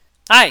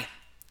Hi,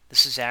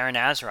 this is Aaron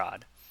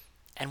Azrod,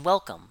 and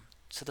welcome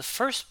to the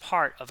first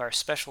part of our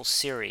special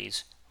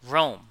series,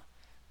 Rome,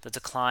 the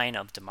Decline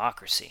of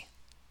Democracy.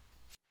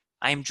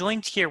 I am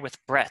joined here with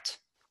Brett,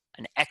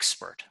 an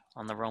expert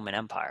on the Roman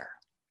Empire.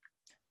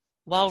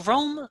 While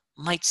Rome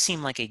might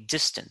seem like a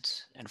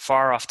distant and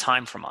far off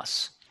time from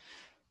us,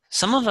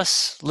 some of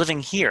us living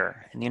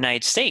here in the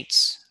United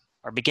States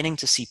are beginning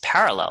to see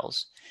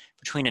parallels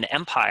between an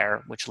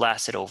empire which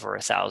lasted over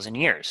 1,000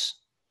 years.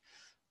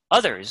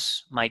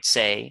 Others might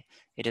say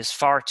it is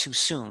far too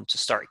soon to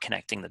start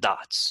connecting the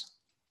dots.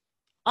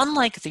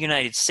 Unlike the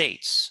United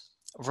States,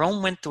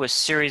 Rome went through a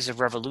series of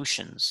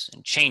revolutions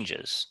and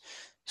changes,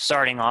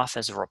 starting off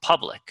as a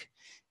republic,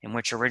 in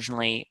which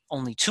originally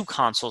only two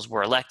consuls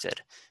were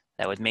elected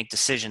that would make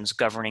decisions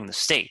governing the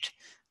state,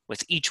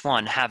 with each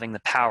one having the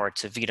power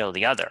to veto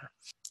the other,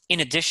 in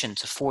addition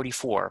to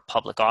 44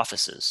 public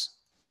offices.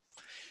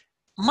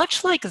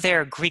 Much like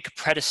their Greek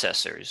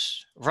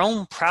predecessors,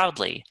 Rome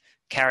proudly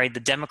carried the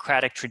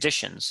democratic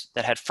traditions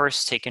that had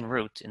first taken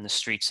root in the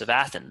streets of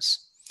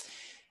Athens.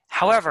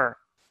 However,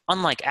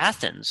 unlike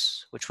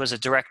Athens, which was a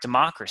direct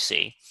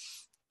democracy,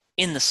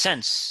 in the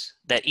sense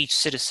that each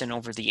citizen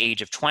over the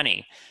age of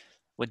 20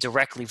 would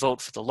directly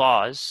vote for the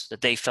laws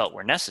that they felt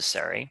were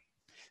necessary,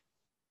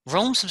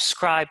 Rome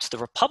subscribed to the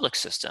republic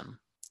system,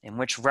 in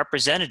which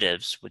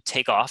representatives would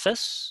take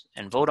office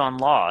and vote on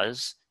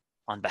laws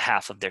on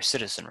behalf of their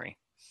citizenry.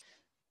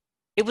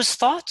 It was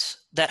thought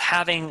that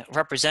having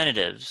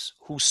representatives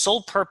whose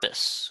sole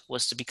purpose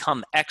was to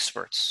become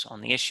experts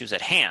on the issues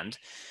at hand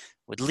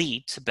would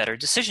lead to better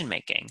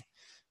decision-making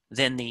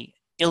than the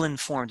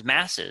ill-informed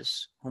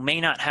masses who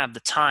may not have the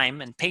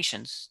time and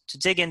patience to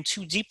dig in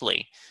too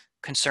deeply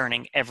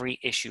concerning every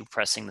issue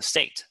pressing the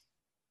state.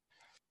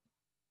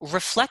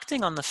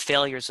 Reflecting on the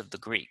failures of the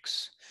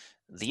Greeks,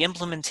 the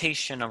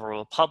implementation of a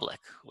republic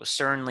was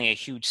certainly a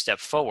huge step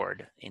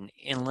forward in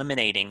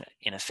eliminating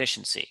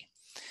inefficiency.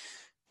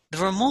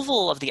 The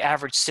removal of the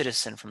average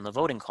citizen from the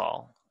voting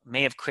call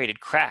may have created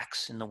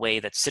cracks in the way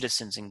that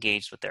citizens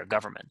engaged with their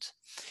government.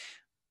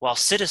 While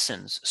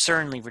citizens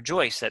certainly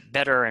rejoiced that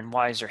better and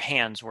wiser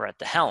hands were at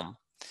the helm,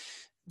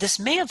 this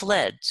may have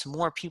led to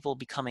more people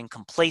becoming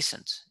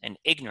complacent and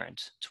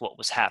ignorant to what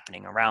was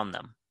happening around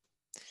them.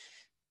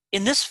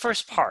 In this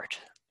first part,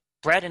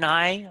 Brett and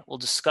I will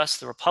discuss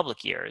the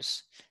Republic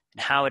years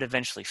and how it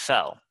eventually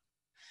fell,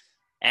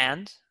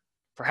 and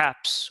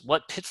perhaps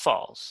what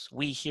pitfalls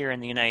we here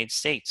in the United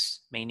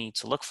States may need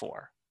to look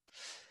for.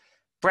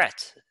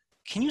 Brett,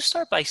 can you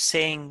start by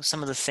saying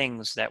some of the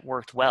things that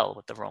worked well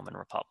with the Roman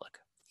Republic?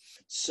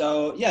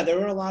 So yeah, there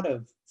were a lot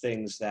of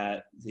things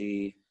that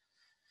the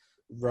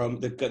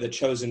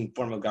chosen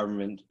form of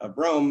government of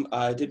Rome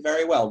did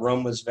very well.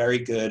 Rome was very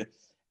good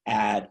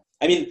at.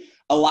 I mean,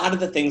 a lot of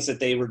the things that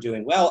they were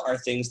doing well are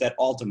things that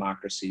all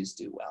democracies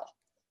do well,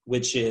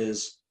 which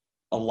is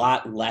a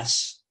lot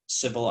less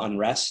civil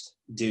unrest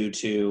due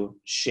to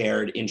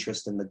shared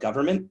interest in the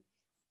government,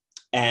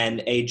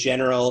 and a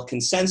general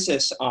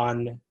consensus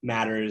on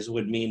matters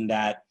would mean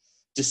that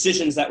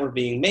decisions that were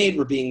being made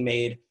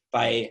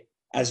by,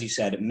 as you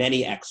said,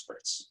 many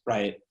experts,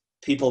 right?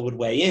 People would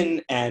weigh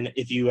in, and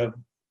if you're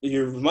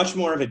much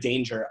more of a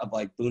danger of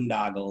like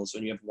boondoggles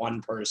when you have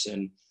one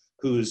person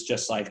who's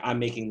just like, I'm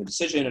making the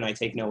decision and I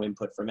take no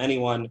input from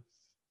anyone.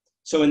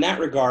 So in that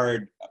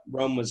regard,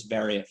 Rome was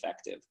very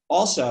effective.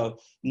 Also,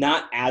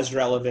 not as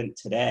relevant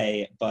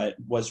today, but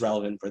was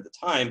relevant for the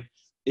time,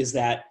 is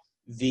that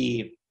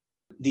the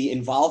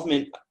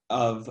involvement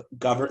of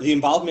the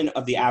involvement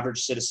of the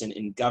average citizen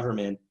in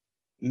government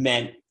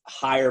meant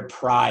higher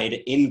pride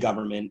in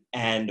government,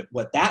 and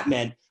what that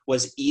meant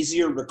was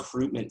easier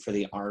recruitment for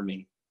the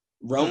army.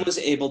 Rome was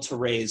able to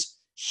raise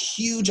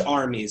huge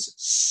armies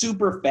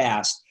super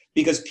fast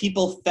because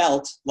people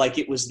felt like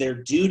it was their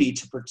duty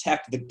to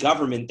protect the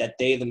government that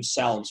they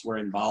themselves were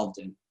involved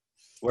in.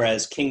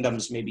 Whereas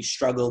kingdoms maybe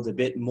struggled a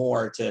bit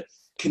more to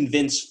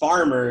convince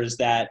farmers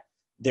that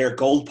their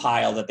gold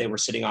pile that they were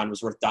sitting on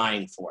was worth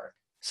dying for.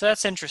 So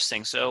that's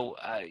interesting. So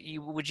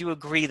would you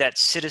agree that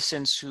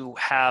citizens who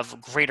have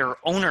greater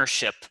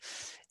ownership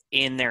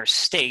in their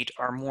state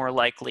are more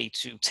likely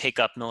to take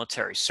up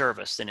military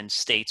service than in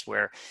states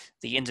where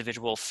the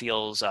individual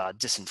feels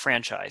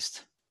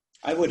disenfranchised?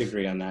 I would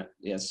agree on that.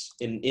 Yes,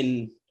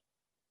 in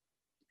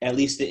at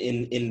least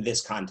in this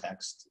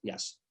context,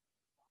 yes.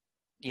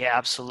 Yeah,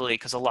 absolutely.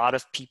 Because a lot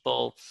of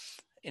people,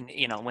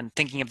 when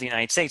thinking of the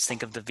United States,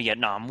 think of the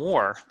Vietnam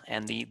War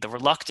and the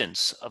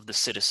reluctance of the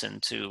citizen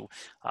to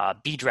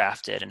be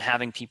drafted and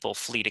having people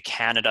flee to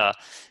Canada,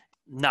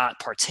 not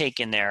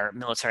partake in their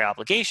military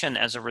obligation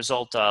as a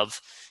result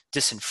of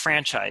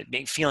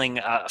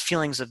feelings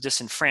of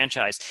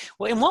disenfranchised.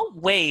 Well, in what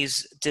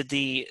ways did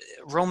the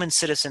Roman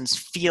citizens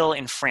feel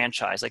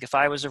enfranchised? Like if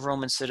I was a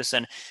Roman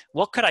citizen,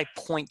 what could I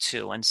point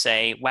to and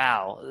say,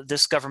 wow,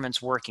 this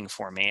government's working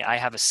for me. I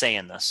have a say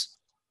in this.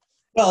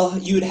 Well,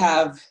 you'd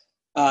have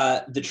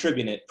the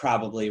tribunate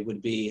probably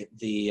would be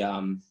the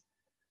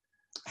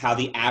how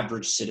the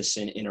average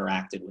citizen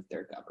interacted with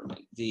their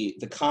government.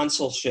 The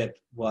consulship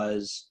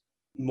was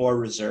more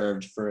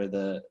reserved for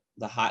the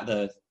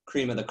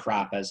cream of the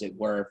crop, as it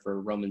were,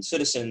 for Roman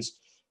citizens.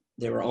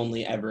 There were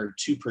only ever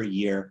two per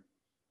year.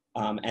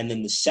 And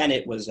then the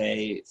Senate was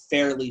a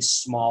fairly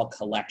small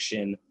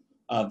collection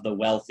of the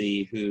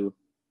wealthy who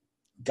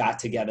got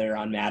together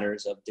on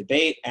matters of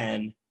debate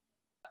and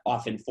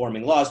often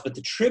forming laws. But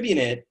the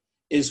tribunate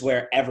is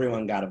where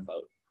everyone got a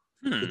vote.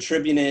 The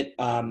tribunate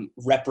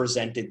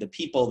represented the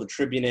people. The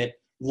tribunate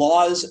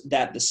laws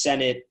that the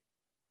Senate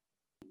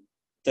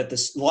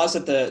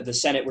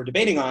were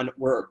debating on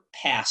were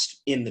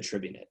passed in the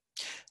tribunate.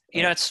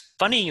 You know, it's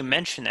funny you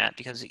mention that,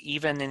 because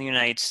even in the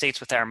United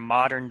States with our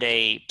modern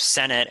day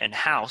Senate and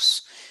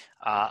House,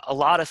 a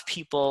lot of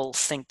people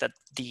think that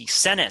the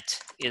Senate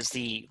is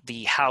the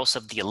house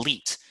of the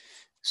elite.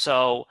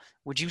 So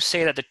would you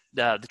say that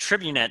the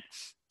tribunate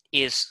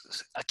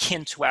is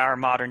akin to our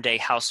modern day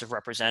House of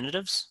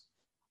Representatives?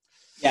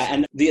 Yeah,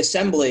 and the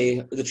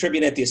assembly, the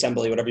tribunate, the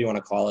assembly, whatever you want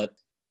to call it,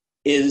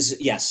 is,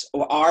 yes,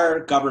 our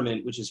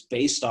government, which is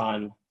based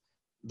on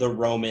the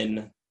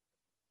Roman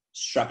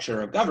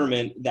structure of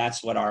government.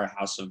 That's what our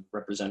House of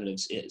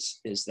Representatives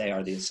is they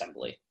are the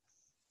assembly,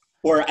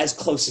 or as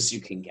close as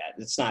you can get.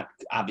 It's not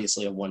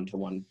obviously a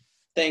one-to-one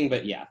thing,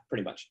 but yeah,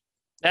 pretty much.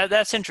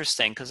 That's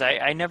interesting, because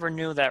I never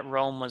knew that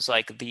Rome was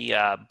like the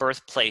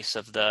birthplace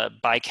of the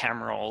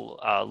bicameral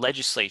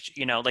legislature.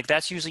 You know, like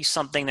that's usually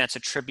something that's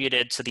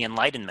attributed to the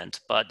Enlightenment,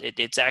 but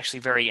it's actually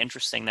very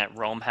interesting that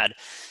Rome had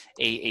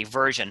a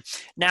version.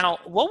 Now,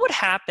 what would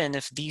happen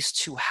if these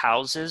two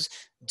houses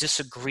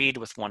disagreed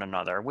with one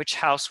another? Which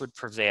house would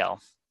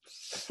prevail?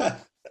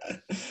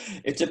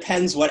 It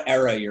depends what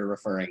era you're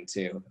referring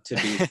to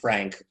be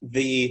frank.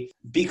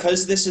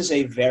 Because this is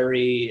a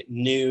very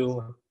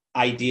new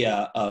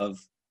idea of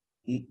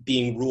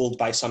being ruled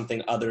by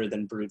something other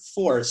than brute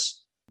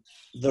force,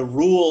 the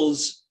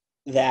rules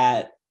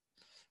that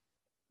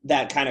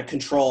kind of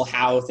control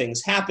how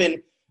things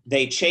happen,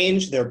 they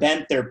change, they're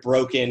bent, they're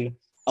broken.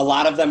 A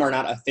lot of them are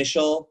not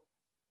official.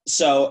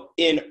 So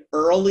in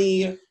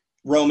early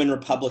Roman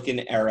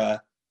Republican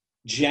era,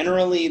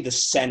 generally the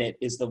Senate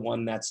is the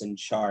one that's in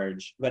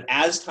charge. But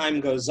as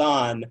time goes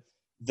on,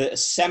 the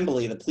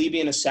assembly, the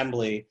plebeian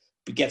assembly,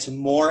 gets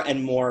more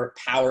and more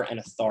power and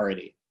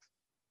authority.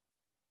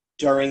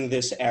 During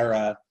this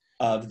era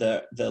of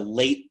the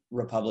late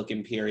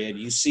Republican period,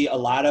 you see a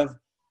lot of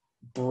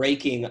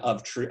breaking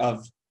of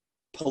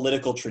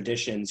political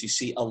traditions. You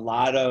see a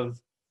lot of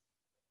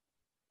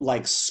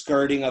like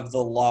skirting of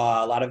the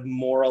law, a lot of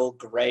moral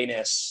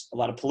grayness, a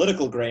lot of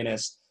political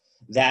grayness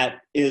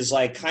that is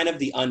like kind of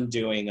the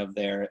undoing of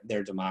their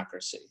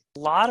democracy. A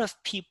lot of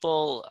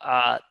people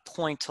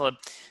point to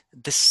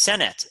the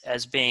Senate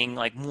as being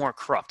like more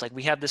corrupt. Like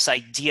we have this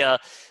idea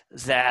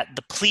that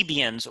the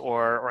plebeians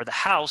or the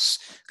House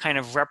kind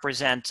of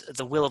represent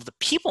the will of the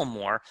people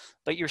more,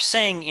 but you're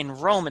saying in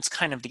Rome it's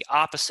kind of the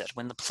opposite.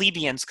 When the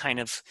plebeians kind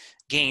of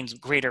gained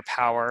greater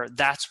power,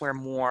 that's where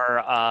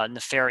more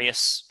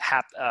nefarious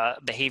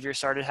behavior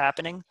started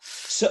happening.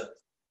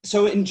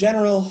 So in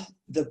general,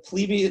 the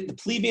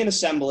plebeian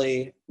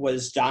assembly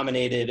was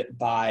dominated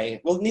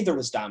by, well, neither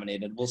was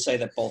dominated. We'll say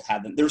that both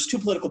had them. There was two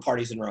political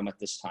parties in Rome at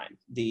this time,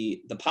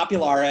 the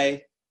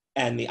Populare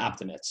and the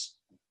Optimates.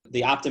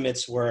 The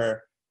Optimates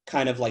were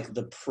kind of like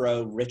the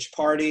pro-rich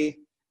party,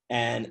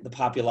 and the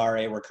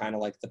Populare were kind of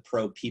like the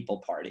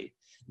pro-people party.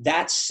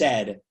 That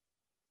said,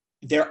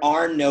 there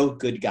are no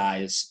good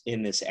guys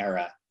in this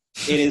era.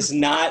 It is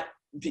not,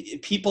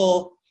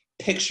 people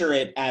picture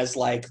it as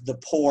like the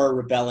poor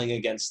rebelling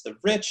against the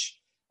rich,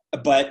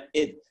 but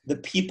the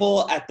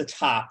people at the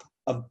top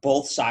of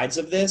both sides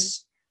of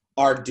this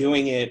are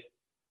doing it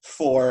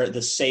for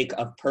the sake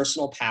of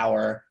personal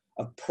power,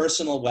 of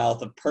personal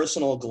wealth, of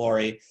personal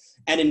glory.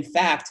 And in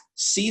fact,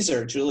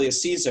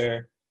 Julius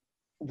Caesar,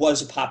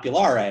 was a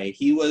populare.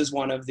 He was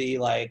one of the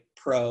like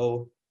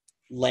pro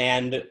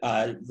land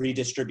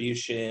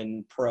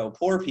redistribution, pro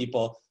poor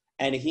people,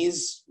 and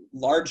he's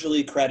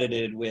largely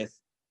credited with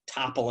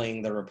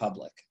toppling the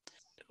Republic.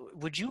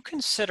 Would you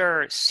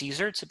consider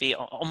Caesar to be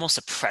almost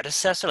a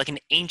predecessor, like an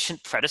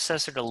ancient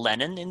predecessor to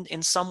Lenin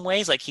in some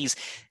ways? Like he's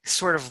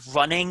sort of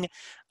running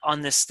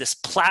on this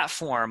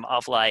platform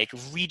of like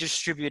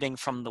redistributing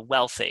from the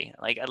wealthy.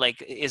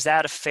 Like is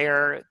that a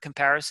fair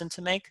comparison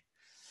to make?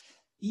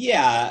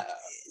 Yeah,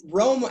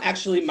 Rome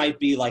actually might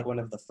be like one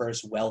of the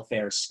first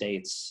welfare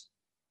states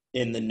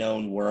in the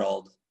known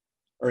world,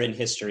 or in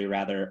history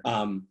rather.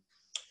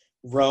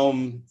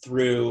 Rome,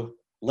 through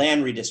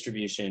land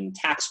redistribution,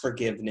 tax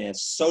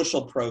forgiveness,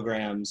 social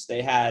programs,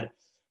 they had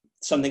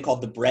something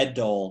called the bread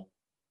dole,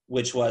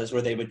 which was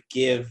where they would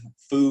give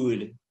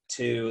food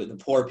to the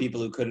poor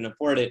people who couldn't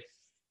afford it.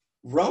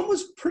 Rome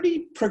was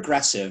pretty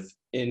progressive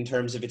in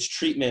terms of its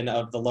treatment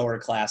of the lower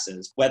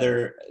classes.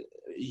 Whether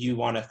you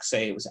want to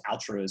say it was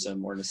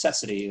altruism or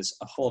necessity is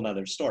a whole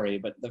nother story,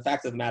 but the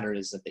fact of the matter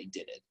is that they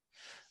did it.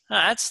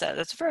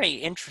 That's very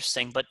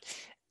interesting, but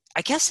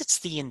I guess it's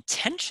the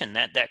intention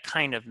that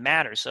kind of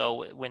matters.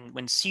 So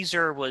when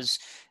Caesar was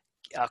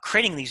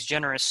creating these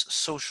generous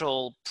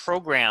social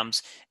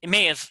programs, it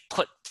may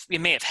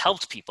have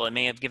helped people, it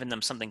may have given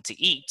them something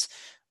to eat,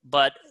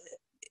 but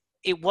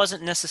it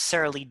wasn't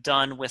necessarily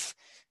done with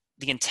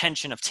the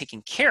intention of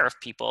taking care of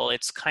people.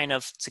 It's kind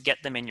of to get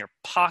them in your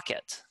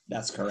pocket.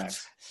 That's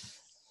correct.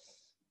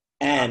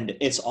 And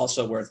it's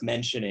also worth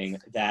mentioning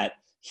that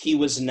he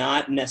was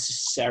not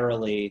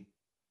necessarily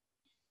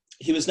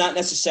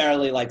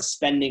like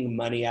spending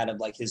money out of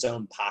like his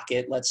own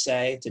pocket, let's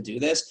say, to do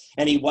this.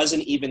 And he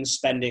wasn't even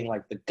spending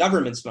like the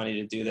government's money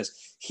to do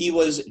this. He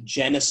was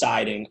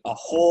genociding a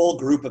whole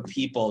group of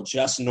people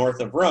just north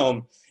of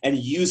Rome and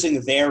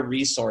using their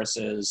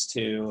resources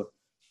to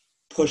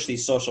push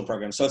these social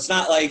programs. So it's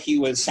not like he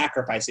was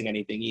sacrificing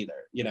anything either.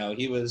 You know,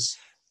 he was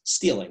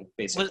stealing,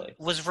 basically.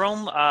 Was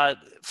Rome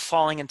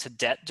falling into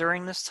debt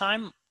during this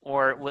time,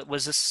 or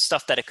was this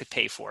stuff that it could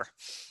pay for?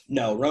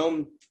 No,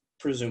 Rome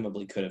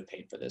presumably could have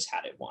paid for this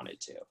had it wanted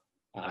to.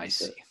 I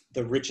see.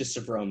 The richest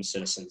of Rome's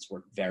citizens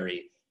were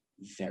very,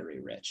 very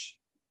rich.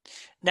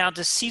 Now,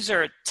 does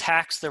Caesar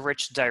tax the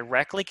rich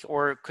directly,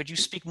 or could you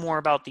speak more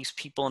about these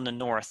people in the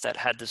north that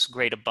had this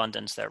great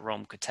abundance that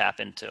Rome could tap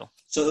into?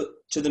 So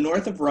to the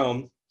north of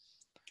Rome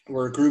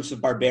were groups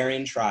of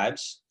barbarian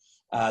tribes.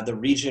 The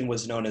region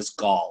was known as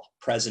Gaul,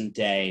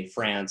 present-day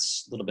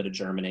France, a little bit of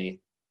Germany,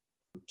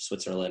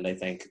 Switzerland, I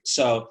think.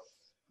 So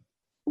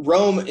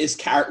Rome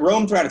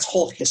throughout its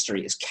whole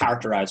history is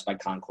characterized by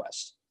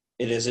conquest.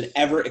 It is an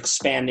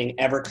ever-expanding,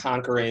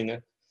 ever-conquering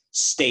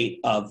state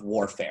of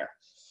warfare.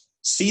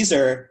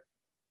 Caesar,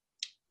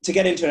 to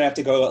get into it, I have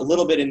to go a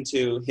little bit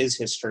into his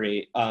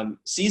history.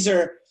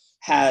 Caesar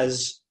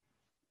has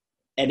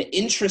an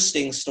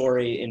interesting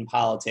story in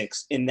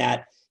politics in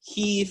that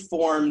he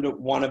formed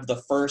one of the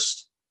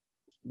first,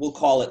 we'll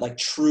call it like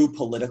true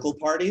political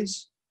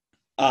parties,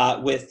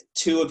 with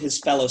two of his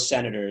fellow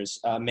senators,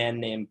 a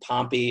man named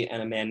Pompey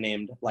and a man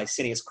named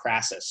Licinius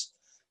Crassus.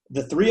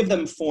 The three of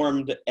them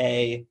formed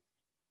a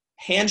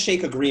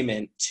handshake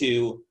agreement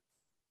to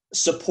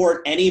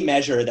support any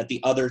measure that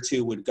the other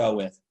two would go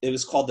with. It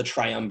was called the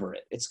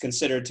triumvirate. It's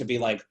considered to be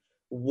like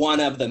one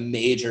of the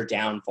major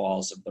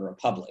downfalls of the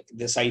Republic.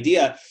 This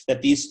idea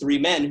that these three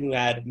men who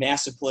had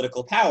massive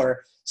political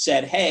power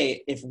said,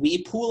 hey, if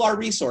we pool our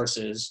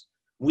resources,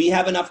 we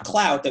have enough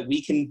clout that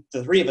we can,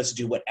 the three of us,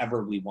 do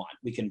whatever we want.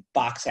 We can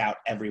box out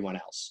everyone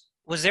else.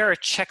 Was there a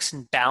checks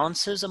and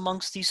balances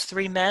amongst these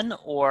three men,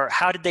 or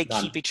how did they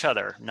None. keep each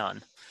other?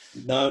 None.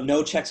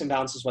 No checks and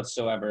balances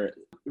whatsoever.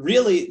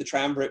 Really, the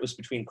triumvirate was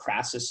between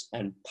Crassus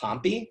and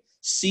Pompey.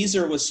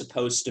 Caesar was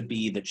supposed to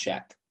be the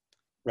check,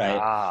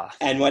 right?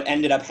 And what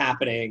ended up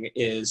happening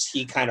is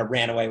he kind of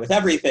ran away with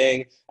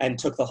everything and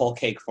took the whole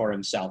cake for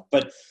himself.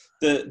 But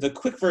the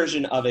quick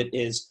version of it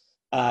is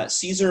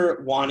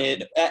Caesar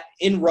wanted,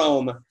 in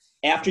Rome,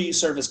 after you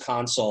serve as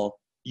consul,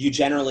 you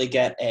generally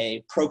get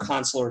a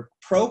proconsul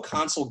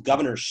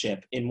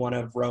governorship in one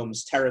of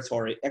Rome's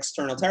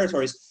external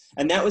territories.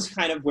 And that was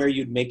kind of where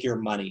you'd make your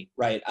money,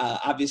 right?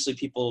 Obviously,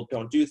 people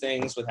don't do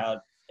things without,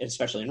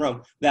 especially in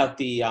Rome, without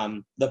the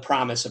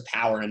promise of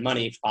power and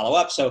money to follow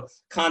up. So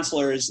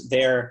consulars,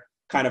 their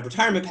kind of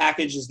retirement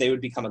package is they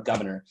would become a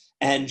governor.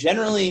 And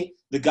generally,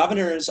 the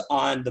governors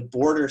on the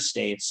border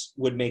states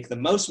would make the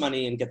most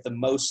money and get the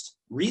most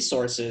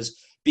resources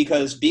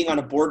because being on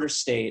a border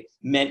state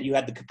meant you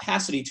had the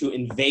capacity to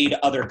invade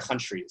other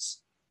countries.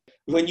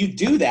 When you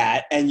do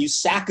that and you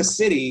sack a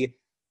city,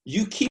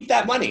 you keep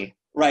that money,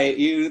 right?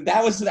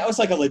 That was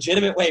like a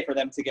legitimate way for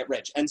them to get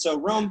rich. And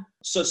so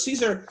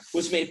Caesar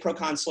was made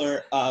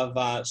proconsular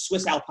of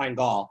Swiss Alpine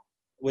Gaul,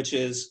 which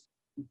is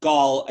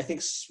Gaul. I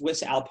think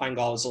Swiss Alpine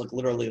Gaul is like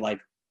literally like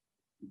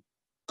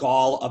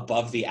Gaul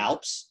above the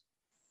Alps.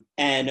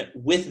 And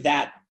with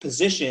that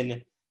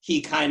position, he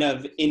kind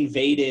of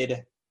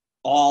invaded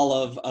all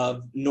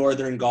of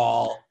northern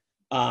Gaul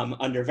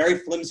under very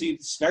flimsy,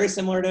 very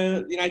similar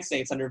to the United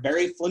States, under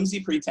very flimsy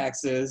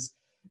pretexts.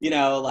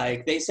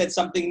 Like they said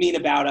something mean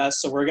about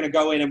us, so we're going to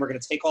go in and we're going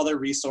to take all their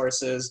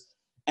resources.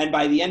 And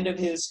by the end of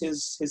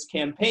his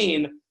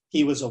campaign,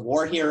 he was a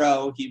war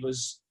hero. He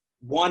was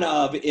one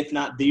of, if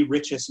not the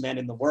richest men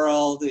in the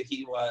world.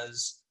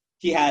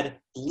 He had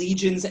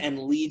legions and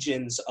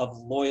legions of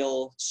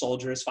loyal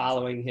soldiers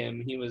following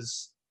him. He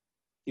was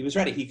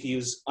ready. He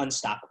was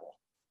unstoppable.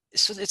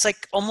 So it's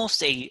like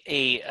almost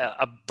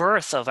a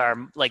birth of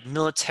our like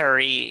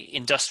military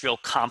industrial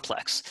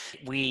complex.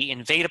 We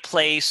invade a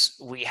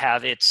place, we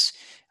have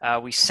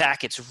we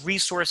sack its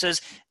resources,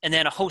 and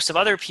then a host of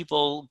other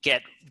people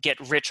get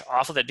rich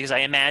off of it. Because I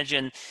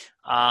imagine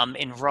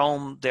in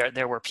Rome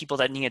there were people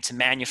that needed to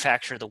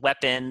manufacture the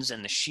weapons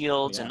and the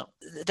shields, and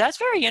that's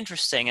very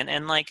interesting.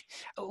 And like,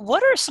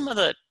 what are some of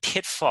the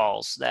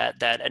pitfalls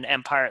that an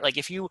empire, like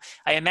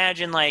I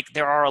imagine like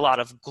there are a lot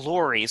of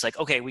glories, like,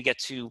 okay, we get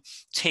to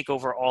take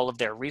over all of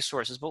their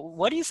resources, but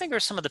what do you think are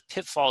some of the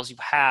pitfalls you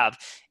have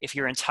if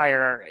your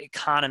entire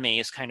economy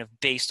is kind of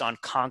based on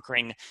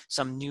conquering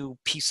some new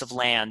piece of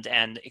land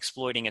and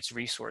exploiting its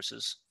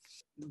resources?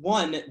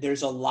 One,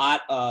 there's a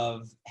lot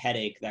of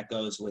headache that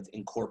goes with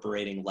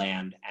incorporating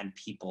land and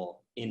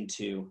people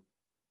into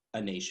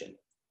a nation.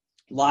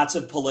 Lots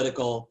of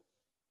political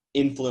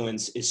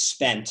influence is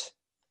spent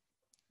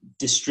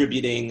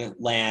distributing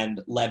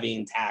land,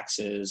 levying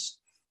taxes,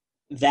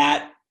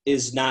 that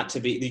is not to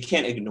be, you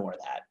can't ignore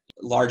that.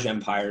 Large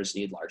empires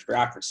need large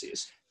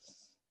bureaucracies.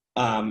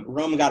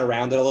 Rome got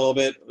around it a little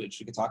bit, which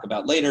we could talk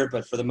about later,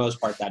 but for the most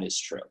part, that is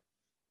true.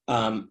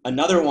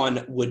 Another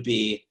one would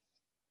be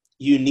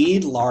you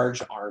need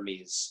large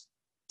armies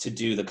to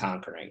do the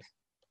conquering.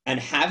 And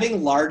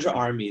having large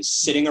armies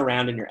sitting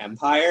around in your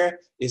empire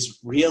is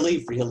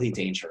really, really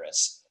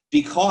dangerous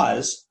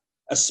because,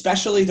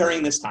 especially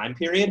during this time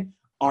period,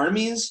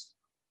 armies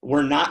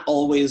were not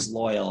always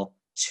loyal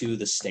to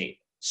the state.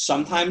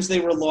 Sometimes they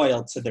were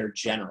loyal to their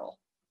general.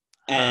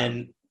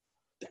 And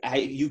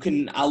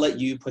I'll let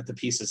you put the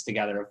pieces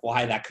together of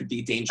why that could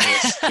be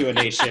dangerous to a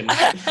nation.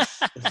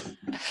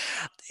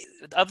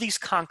 Of these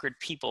conquered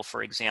people,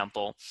 for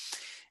example,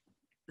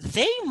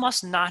 they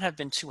must not have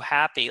been too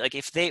happy. Like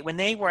when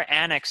they were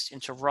annexed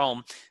into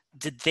Rome,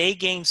 did they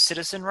gain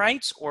citizen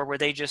rights, or were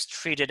they just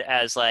treated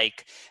as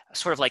like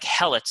sort of like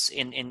helots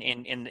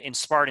in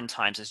Spartan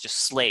times, as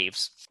just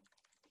slaves?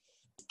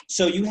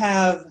 So you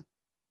have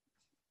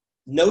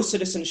no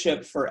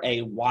citizenship for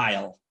a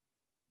while,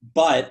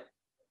 but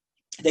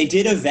they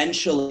did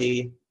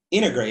eventually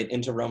integrate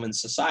into Roman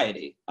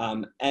society.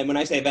 And when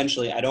I say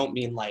eventually, I don't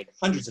mean like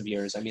hundreds of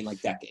years, I mean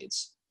like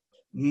decades.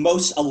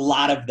 A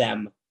lot of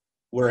them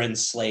were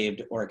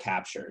enslaved or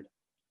captured.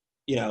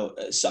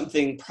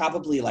 Something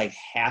probably like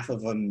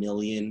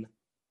 500,000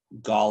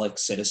 Gallic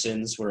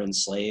citizens were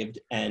enslaved,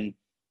 and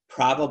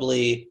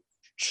probably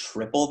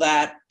triple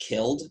that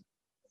killed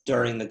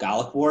during the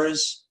Gallic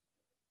Wars.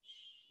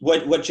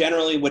 What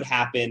generally would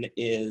happen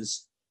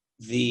is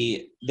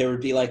there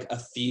would be like a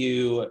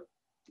few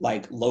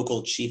like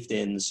local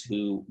chieftains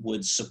who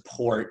would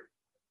support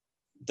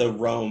the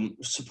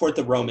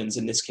Romans,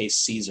 in this case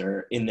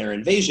Caesar, in their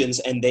invasions,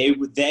 and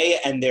they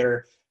and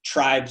their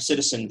tribe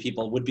citizen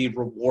people would be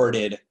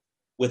rewarded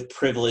with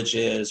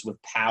privileges,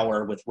 with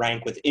power, with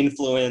rank, with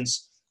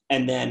influence,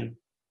 and then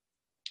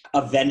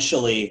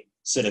eventually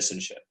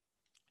citizenship.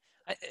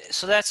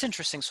 So that's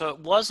interesting. So it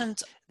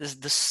wasn't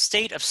the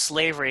state of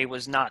slavery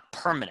was not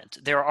permanent.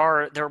 There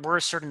were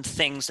certain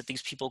things that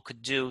these people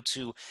could do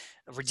to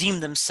redeem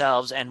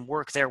themselves and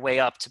work their way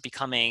up to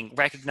becoming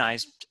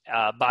recognized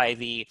by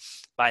the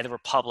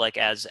Republic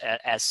as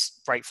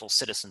rightful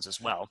citizens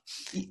as well.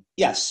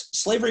 Yes,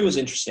 slavery was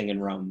interesting in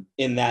Rome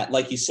in that,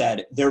 like you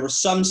said, there were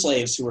some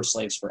slaves who were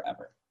slaves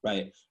forever,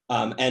 right?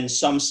 And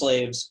some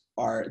slaves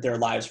their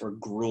lives were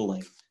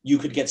grueling. You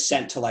could get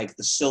sent to like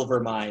the silver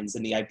mines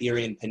in the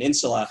Iberian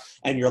Peninsula,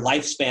 and your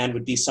lifespan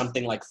would be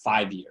something like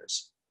 5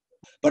 years.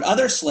 But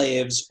other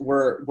slaves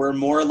were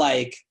more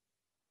like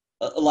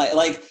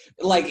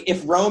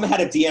if Rome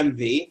had a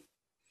DMV,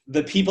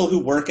 the people who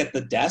work at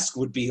the desk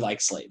would be like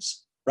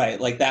slaves, right?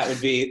 Like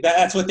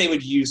that's what they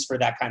would use for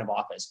that kind of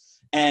office.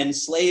 And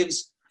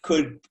slaves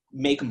could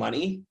make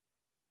money,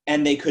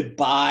 and they could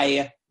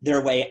buy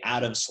their way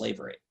out of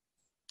slavery.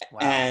 Wow.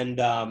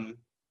 And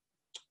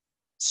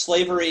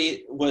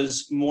slavery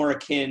was more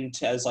akin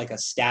to as like a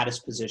status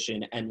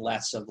position and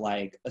less of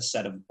like a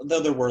set of, though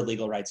there were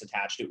legal rights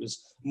attached, it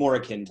was more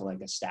akin to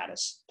like a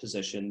status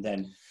position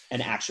than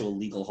an actual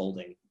legal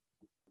holding.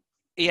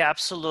 Yeah,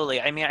 absolutely.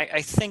 I mean,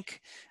 I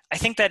think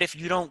that if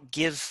you don't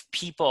give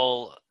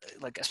people,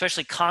 like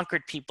especially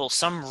conquered people,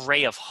 some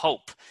ray of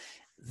hope,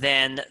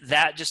 then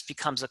that just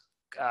becomes a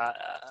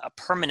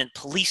permanent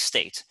police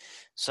state.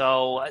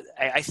 So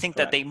I think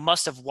that they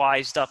must have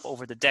wised up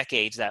over the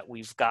decades that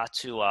we've got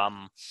to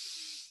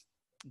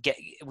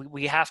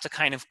we have to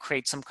kind of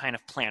create some kind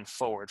of plan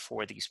forward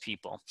for these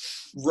people.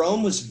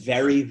 Rome was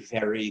very,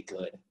 very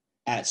good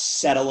at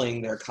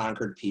settling their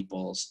conquered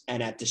peoples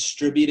and at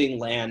distributing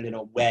land in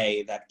a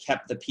way that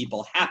kept the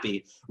people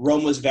happy.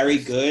 Rome was very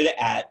good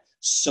at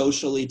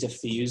socially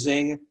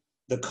diffusing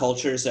the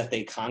cultures that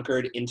they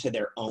conquered into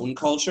their own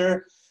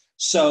culture.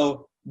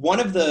 So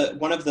one of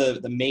the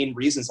main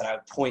reasons that I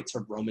would point to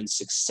Roman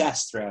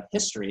success throughout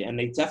history, and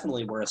they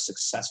definitely were a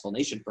successful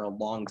nation for a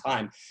long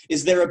time,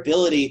 is their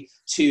ability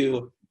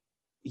to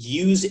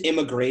use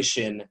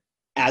immigration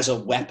as a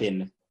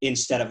weapon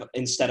instead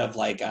of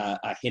like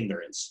a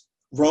hindrance.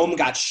 Rome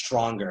got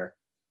stronger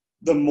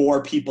the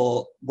more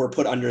people were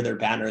put under their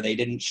banner. They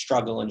didn't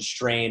struggle and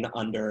strain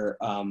under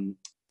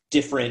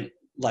different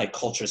like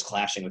cultures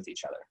clashing with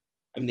each other.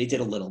 I mean, they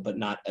did a little, but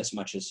not as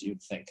much as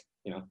you'd think,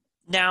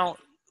 Now,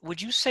 would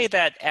you say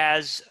that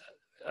as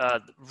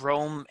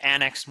Rome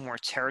annexed more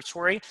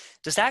territory,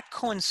 does that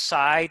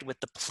coincide with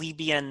the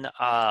plebeian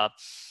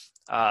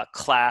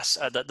class,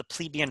 the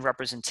plebeian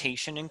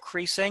representation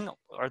increasing?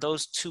 Are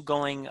those two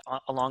going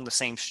along the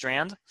same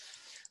strand?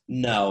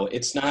 No,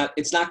 it's not.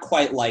 It's not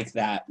quite like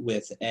that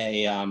with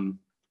a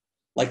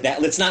like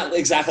that. It's not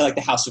exactly like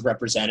the House of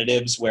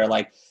Representatives, where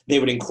like they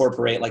would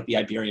incorporate like the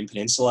Iberian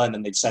Peninsula and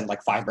then they'd send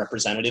like 5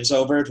 representatives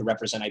over to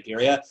represent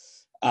Iberia.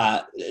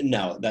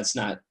 No, that's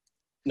not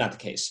the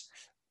case.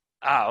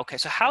 Okay.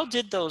 So how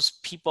did those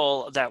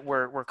people that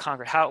were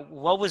conquered,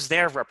 what was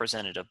their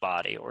representative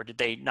body, or did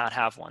they not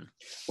have one?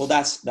 Well,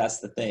 that's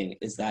the thing,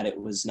 is that it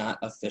was not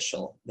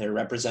official. Their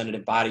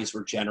representative bodies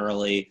were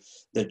generally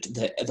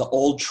the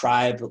old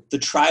tribe, the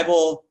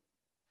tribal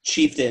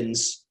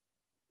chieftains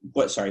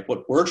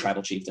what were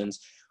tribal chieftains,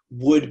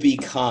 would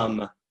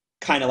become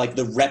kind of like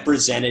the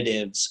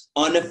representatives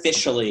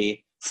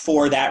unofficially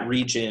for that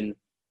region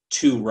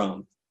to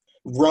Rome.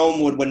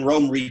 When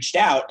Rome reached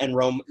out, and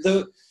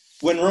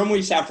when Rome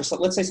reached out for,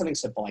 let's say, something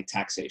simple like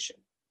taxation,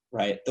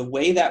 right? The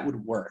way that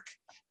would work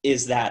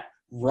is that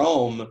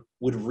Rome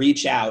would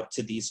reach out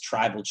to these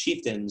tribal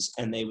chieftains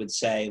and they would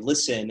say,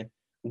 listen,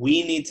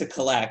 we need to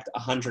collect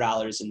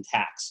 $100 in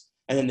tax.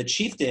 And then the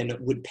chieftain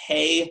would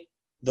pay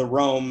the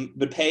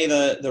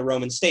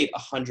Roman state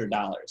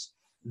 $100.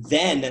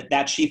 Then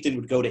that chieftain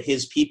would go to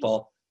his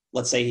people.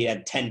 Let's say he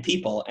had 10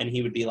 people, and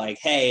he would be like,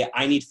 hey,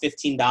 I need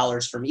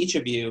 $15 from each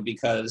of you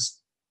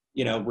because,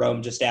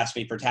 Rome just asked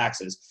me for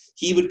taxes.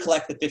 He would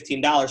collect the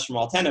 $15 from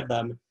all 10 of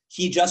them.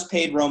 He just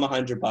paid Rome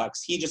 $100.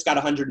 He just got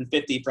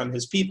 150 from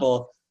his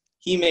people.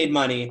 He made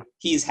money.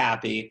 He's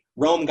happy.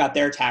 Rome got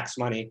their tax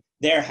money.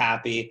 They're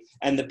happy.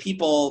 And the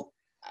people,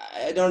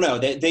 I don't know,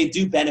 they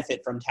do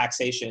benefit from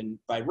taxation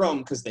by Rome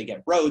because they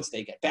get roads,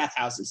 they get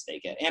bathhouses, they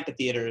get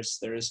amphitheaters.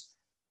 There's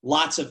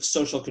lots of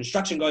social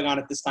construction going on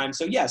at this time.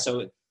 So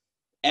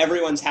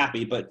everyone's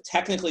happy, but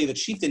technically the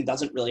chieftain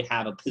doesn't really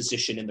have a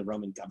position in the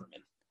Roman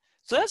government.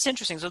 So that's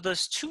interesting. So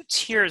there's two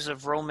tiers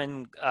of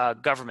Roman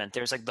government.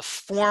 There's like the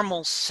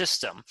formal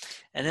system,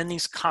 and then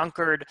these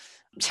conquered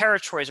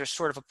territories are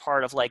sort of a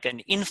part of like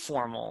an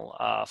informal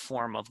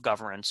form of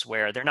governance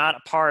where they're not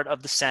a part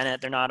of the Senate,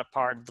 they're not a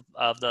part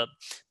of the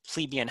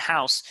plebeian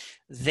house.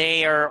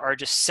 They are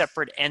just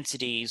separate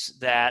entities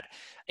that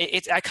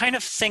I kind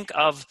of think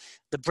of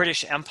the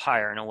British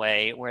Empire in a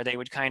way where they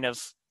would kind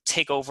of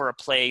take over a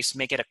place,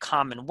 make it a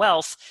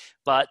commonwealth,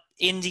 but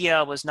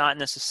India was not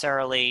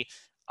necessarily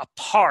a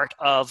part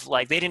of,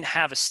 like, they didn't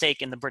have a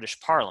stake in the British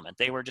Parliament.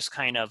 They were just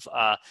kind of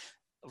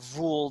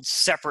ruled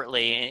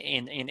separately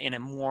in a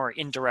more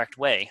indirect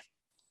way.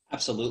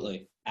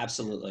 Absolutely.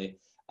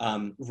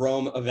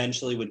 Rome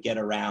eventually would get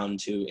around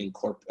to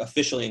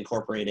officially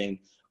incorporating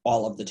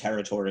all of the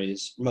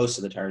territories, most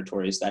of the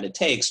territories that it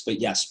takes.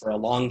 But yes, for a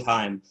long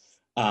time,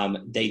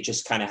 they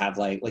just kind of have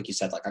like you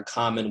said, like a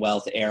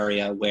commonwealth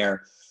area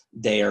where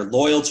they are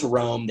loyal to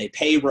Rome. They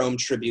pay Rome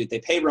tribute. They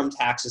pay Rome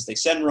taxes. They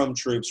send Rome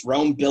troops.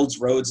 Rome builds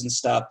roads and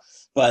stuff,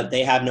 but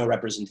they have no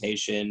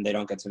representation. They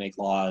don't get to make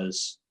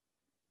laws.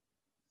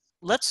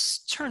 Let's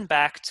turn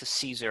back to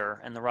Caesar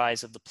and the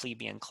rise of the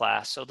plebeian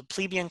class. So the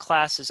plebeian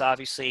class is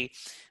obviously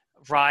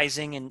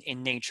rising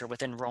in nature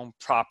within Rome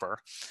proper.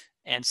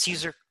 And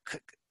Caesar,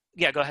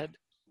 yeah, go ahead.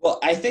 Well,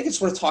 I think it's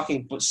worth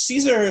talking, but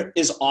Caesar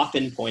is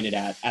often pointed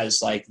at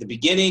as like the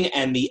beginning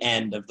and the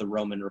end of the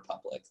Roman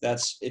Republic.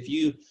 That's if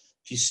you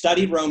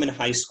studied Rome in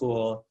high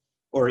school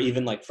or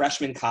even like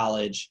freshman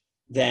college,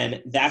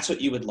 then that's what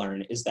you would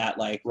learn, is that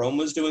like Rome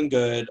was doing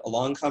good,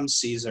 along comes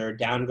Caesar,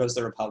 down goes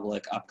the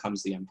Republic, up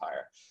comes the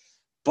empire.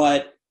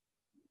 But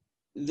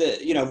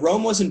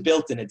Rome wasn't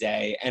built in a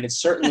day, and it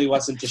certainly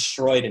wasn't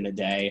destroyed in a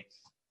day.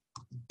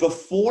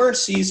 Before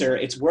Caesar,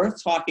 it's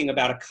worth talking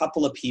about a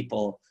couple of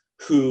people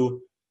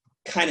who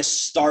kind of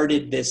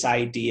started this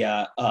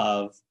idea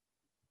of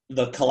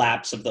the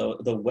collapse of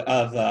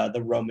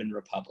the Roman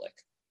Republic.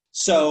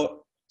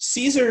 So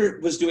Caesar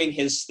was doing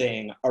his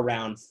thing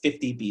around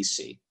 50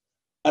 BC.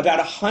 About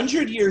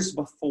 100 years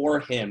before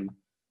him,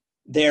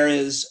 there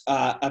is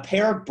a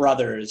pair of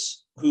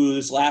brothers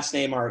whose last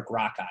name are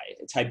Gracchi,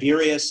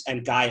 Tiberius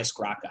and Gaius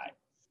Gracchi.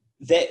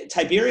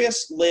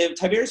 Tiberius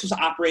was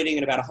operating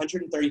in about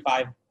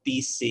 135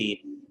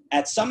 BC.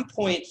 At some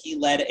point, he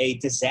led a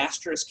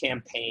disastrous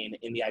campaign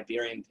in the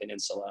Iberian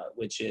Peninsula,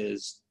 which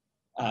is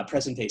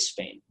present-day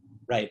Spain,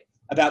 right?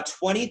 About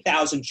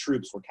 20,000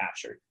 troops were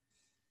captured.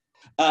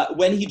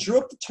 When he drew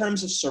up the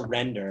terms of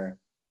surrender,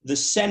 the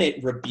Senate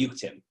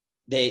rebuked him.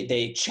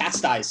 They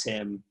chastised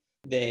him.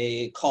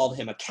 They called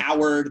him a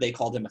coward. They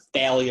called him a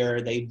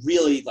failure. They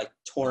really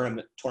tore him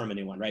a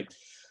new one, right?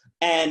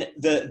 And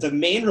the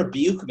main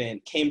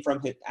rebukement came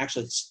from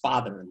his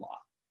father-in-law.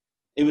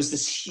 It was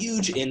this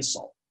huge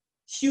insult.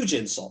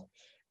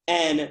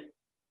 And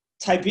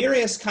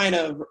Tiberius kind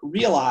of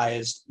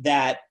realized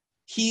that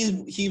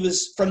he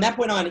was, from that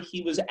point on,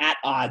 he was at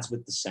odds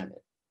with the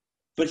Senate.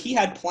 But he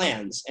had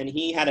plans, and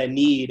he had a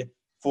need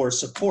for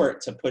support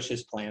to push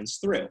his plans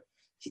through.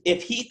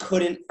 If he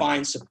couldn't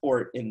find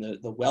support in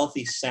the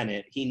wealthy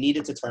Senate, he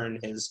needed to turn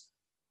his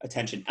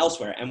attention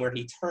elsewhere. And where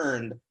he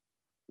turned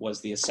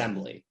was the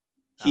assembly.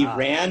 He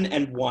ran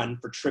and won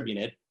for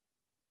tribunate.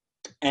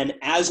 And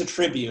as a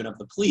tribune of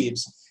the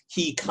plebes,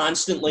 he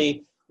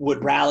constantly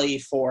would rally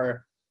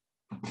for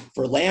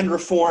land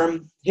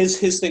reform.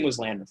 His thing was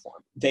land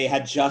reform. They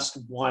had just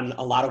won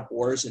a lot of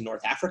wars in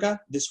North Africa.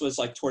 This was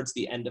towards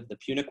the end of the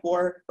Punic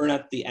War, or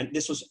not the end.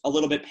 This was a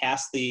little bit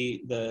past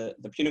the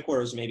Punic War.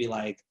 It was maybe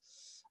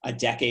a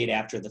decade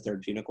after the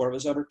Third Punic War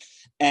was over.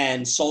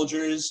 And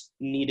soldiers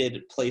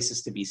needed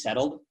places to be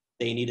settled.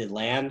 They needed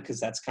land because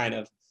that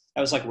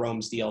was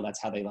Rome's deal.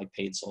 That's how they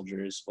paid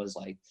soldiers, was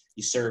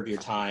you serve your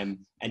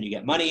time and you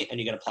get money and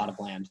you get a plot of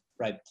land,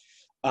 right?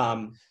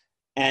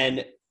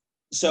 And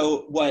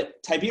so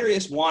what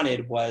Tiberius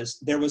wanted was,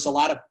 there was a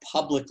lot of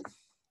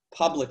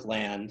public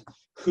land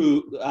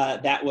who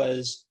that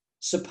was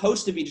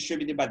supposed to be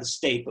distributed by the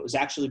state, but was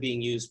actually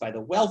being used by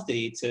the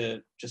wealthy to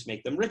just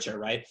make them richer,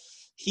 right?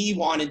 He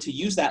wanted to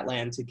use that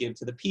land to give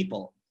to the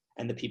people,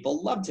 and the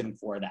people loved him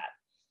for that.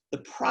 The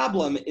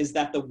problem is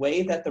that the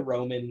way that the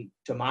Roman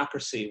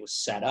democracy was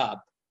set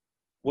up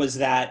was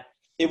that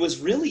it was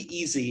really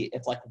easy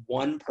if like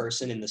one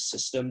person in the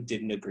system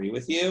didn't agree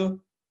with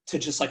you to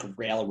just like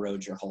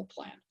railroad your whole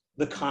plan.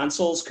 The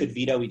consuls could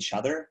veto each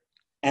other,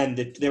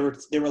 and there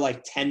were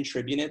like 10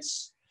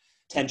 tribunes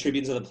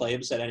of the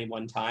plebs at any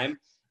one time.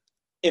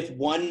 If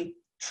one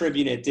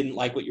tribunate didn't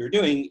like what you were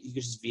doing, you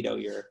could just veto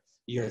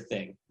your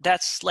thing.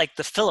 That's like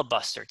the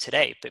filibuster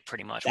today, but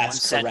pretty much.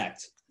 That's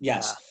correct.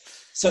 Yes.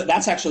 So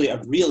that's actually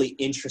a really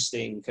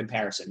interesting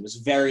comparison. It was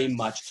very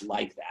much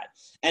like that.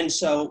 And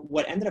so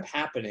what ended up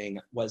happening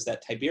was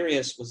that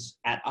Tiberius was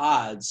at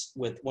odds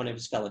with one of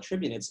his fellow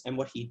tribunates, and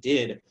what he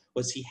did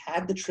was he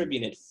had the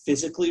tribunate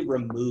physically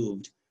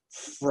removed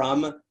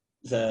from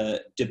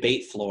the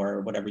debate floor,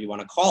 or whatever you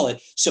want to call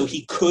it, so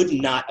he could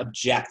not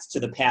object to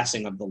the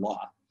passing of the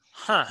law.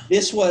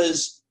 This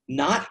was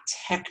not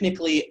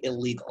technically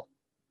illegal,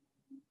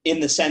 in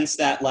the sense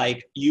that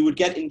like you would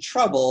get in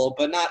trouble,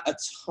 but not a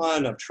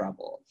ton of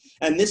trouble.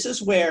 And this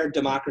is where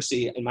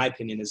democracy, in my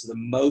opinion, is the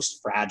most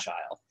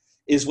fragile,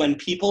 is when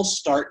people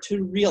start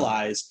to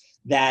realize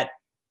that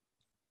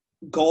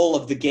goal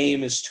of the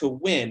game is to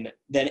win,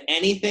 then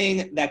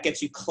anything that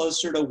gets you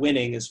closer to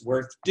winning is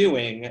worth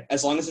doing,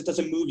 as long as it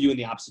doesn't move you in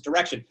the opposite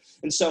direction.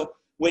 And so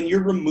when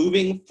you're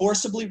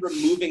forcibly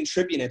removing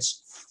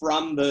tribunates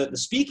from the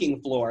speaking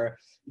floor,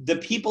 the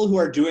people who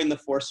are doing the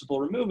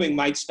forcible removing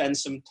might spend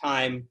some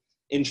time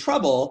in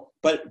trouble,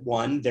 but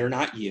one, they're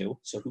not you,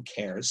 so who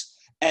cares?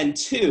 And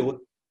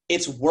two,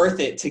 it's worth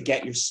it to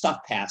get your stuff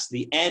passed.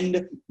 The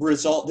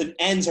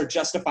ends are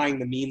justifying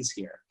the means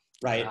here,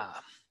 right?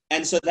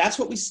 And so that's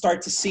what we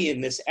start to see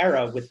in this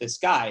era with this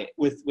guy,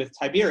 with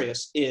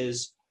Tiberius,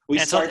 is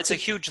it's a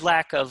huge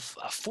lack of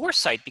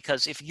foresight,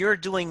 because if you're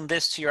doing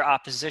this to your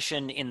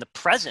opposition in the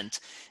present,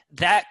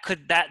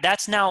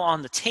 that's now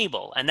on the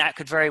table, and that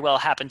could very well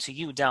happen to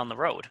you down the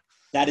road.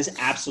 That is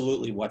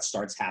absolutely what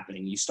starts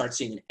happening. You start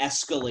seeing an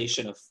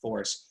escalation of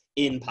force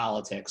in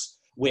politics,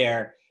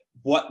 where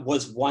what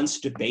was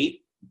once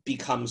debate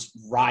becomes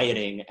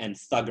rioting and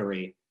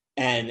thuggery,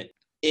 and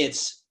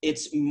it's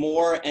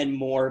more and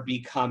more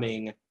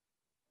becoming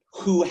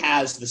who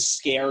has the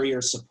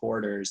scarier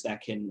supporters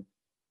that can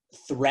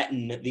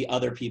threaten the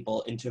other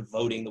people into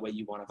voting the way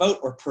you want to vote,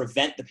 or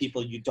prevent the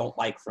people you don't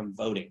like from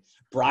voting.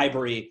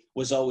 Bribery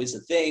was always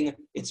a thing.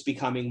 It's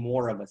becoming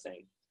more of a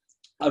thing.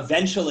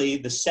 Eventually,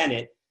 the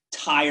Senate,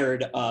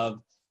 tired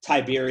of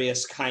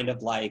Tiberius kind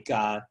of like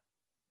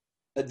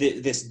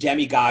this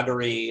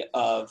demagoguery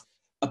of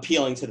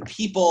appealing to the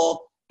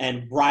people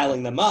and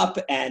riling them up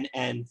and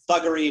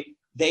thuggery,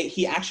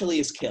 he actually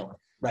is killed,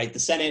 right? The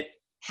Senate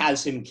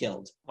has him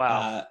killed.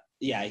 Wow.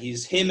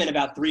 Him and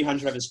about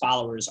 300 of his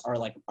followers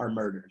are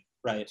murdered,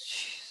 right?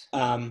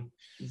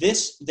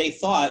 They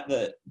thought,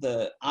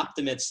 the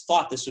Optimates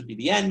thought this would be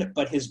the end,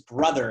 but his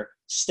brother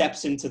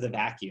steps into the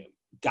vacuum,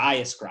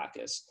 Gaius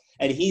Gracchus,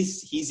 and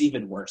he's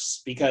even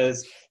worse,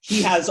 because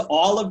he has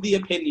all of the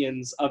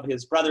opinions of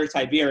his brother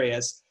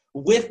Tiberius,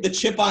 with the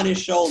chip on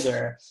his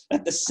shoulder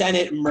that the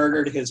Senate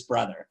murdered his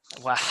brother.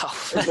 Wow.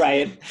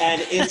 Right,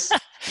 and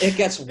it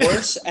gets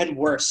worse and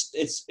worse.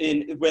 It's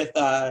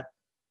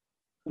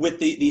with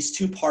these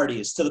two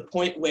parties, to the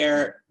point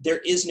where there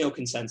is no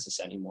consensus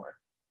anymore.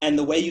 And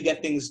the way you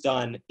get things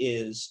done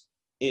is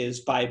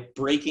by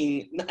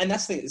breaking, and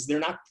that's the thing, is they're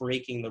not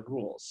breaking the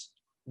rules.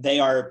 They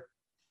are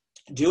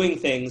doing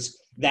things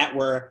that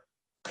were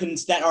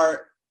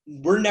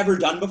never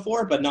done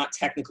before, but not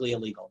technically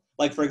illegal.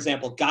 Like, for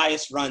example,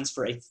 Gaius runs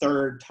for a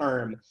third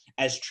term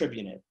as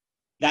tribunate.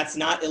 That's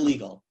not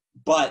illegal,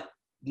 but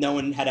no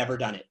one had ever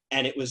done it,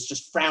 and it was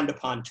just frowned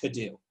upon to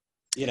do,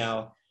 you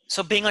know?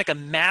 So being like a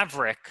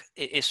maverick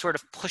is sort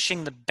of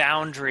pushing the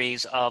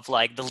boundaries of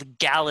like the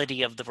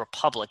legality of the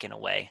republic in a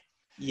way.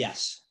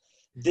 Yes.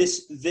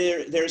 There's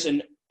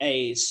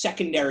a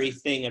secondary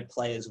thing at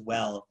play as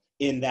well,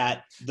 in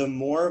that the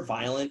more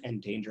violent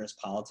and dangerous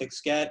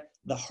politics get,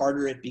 the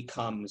harder it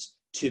becomes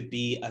to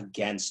be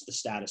against the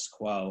status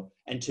quo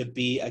and to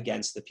be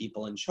against the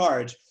people in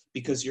charge,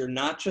 because you're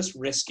not just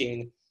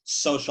risking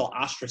social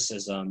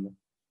ostracism,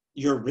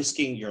 you're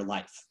risking your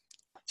life.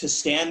 To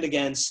stand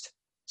against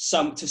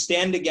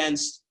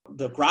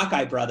the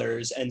Gracchi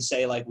brothers and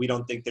say, like, we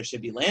don't think there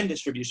should be land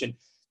distribution,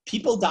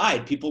 people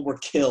died. People were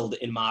killed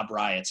in mob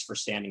riots for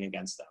standing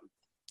against them.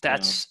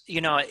 That's,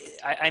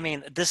 I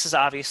mean, this is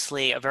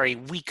obviously a very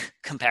weak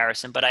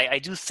comparison, but I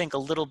do think a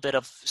little bit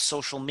of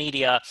social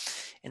media,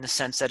 in the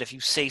sense that if you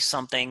say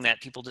something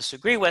that people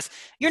disagree with,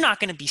 you're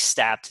not going to be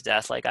stabbed to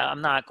death. Like,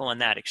 I'm not going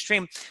that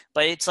extreme,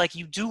 but it's like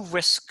you do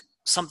risk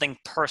something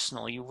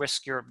personal. You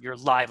risk your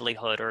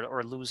livelihood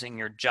or losing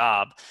your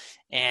job.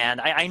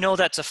 And I know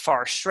that's a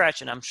far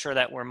stretch, and I'm sure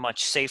that we're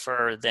much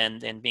safer than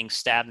being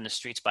stabbed in the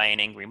streets by an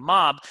angry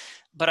mob.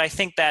 But I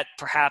think that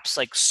perhaps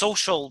like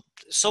social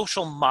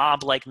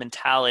mob-like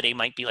mentality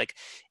might be like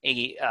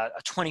a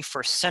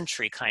 21st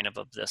century kind of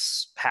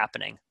this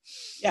happening.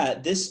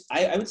 Yeah,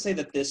 I would say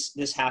that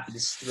this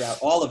happens throughout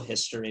all of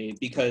history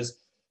because,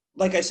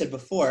 like I said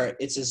before,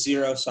 it's a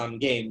zero-sum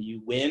game.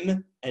 You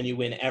win and you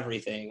win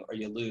everything, or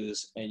you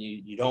lose and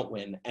you don't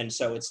win. And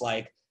so it's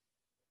like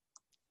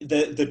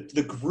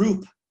the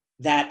group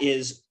that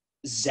is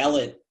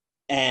zealot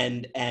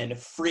and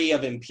free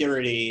of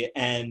impurity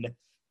and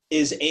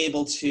is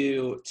able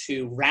to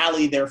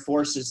rally their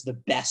forces the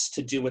best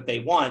to do what they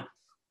want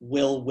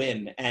will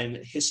win. And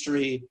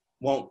history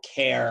won't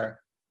care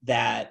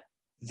that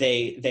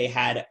they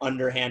had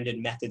underhanded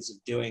methods of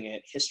doing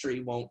it. History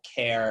won't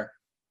care.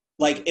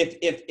 Like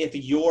if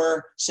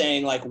you're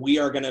saying like, we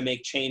are going to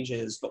make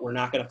changes, but we're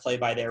not going to play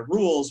by their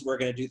rules, we're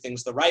going to do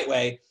things the right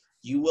way,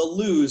 you will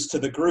lose to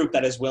the group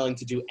that is willing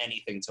to do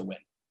anything to win.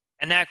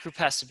 And that group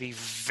has to be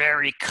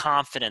very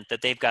confident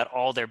that they've got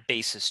all their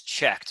bases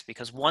checked,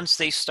 because once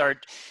they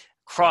start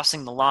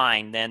crossing the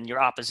line, then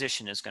your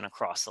opposition is going to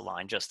cross the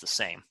line just the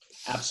same.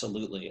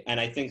 Absolutely. And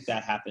I think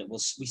that happened.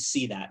 We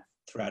see that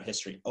throughout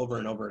history over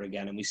and over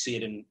again. And we see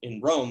it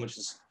in Rome, which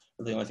is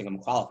the only thing I'm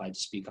qualified to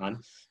speak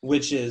on,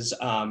 which is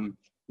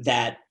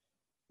that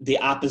the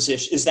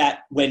opposition is that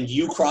when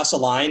you cross a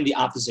line, the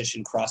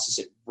opposition crosses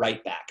it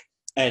right back.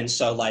 And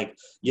so like,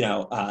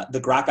 the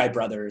Gracchi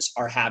brothers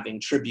are having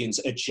tribunes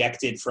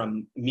ejected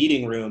from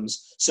meeting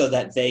rooms so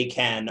that they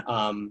can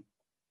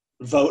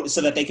vote, so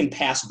that they can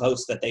pass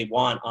votes that they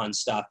want on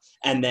stuff.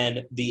 And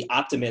then the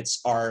Optimates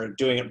are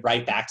doing it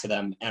right back to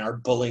them and are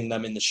bullying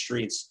them in the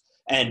streets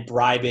and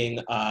bribing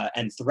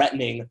and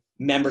threatening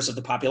members of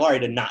the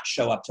Popolari to not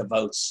show up to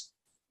votes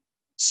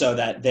so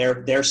that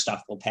their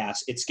stuff will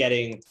pass. It's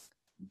getting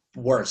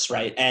worse,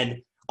 right?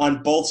 And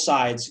on both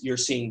sides, you're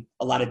seeing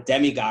a lot of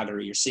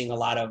demagoguery. You're seeing a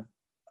lot of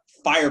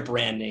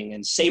firebranding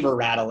and saber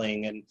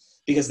rattling, and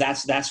because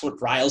that's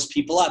what riles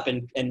people up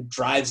and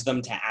drives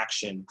them to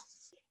action.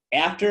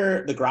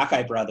 After the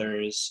Gracchi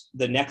brothers,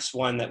 the next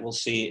one that we'll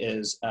see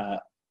is a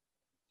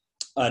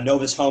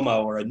novus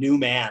homo, or a new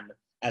man,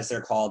 as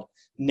they're called,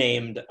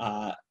 named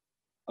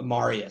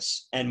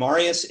Marius. And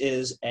Marius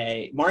is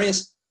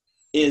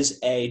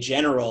a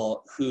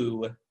general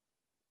who,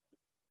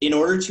 in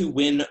order to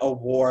win a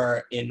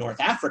war in North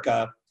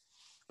Africa,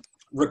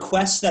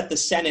 requests that the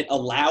Senate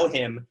allow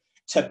him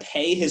to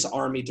pay his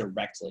army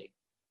directly.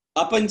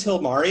 Up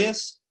until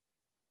Marius,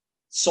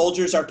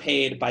 soldiers are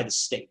paid by the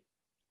state.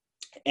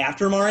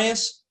 After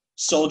Marius,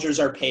 soldiers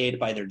are paid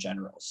by their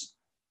generals.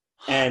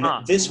 And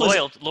this was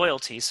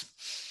loyalties.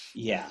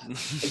 Yeah.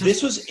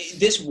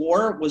 This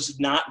war was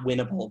not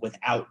winnable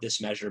without this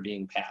measure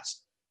being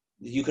passed.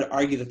 You could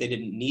argue that they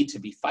didn't need to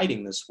be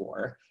fighting this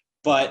war,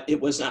 but it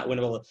was not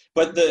winnable.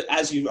 But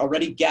as you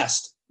already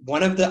guessed,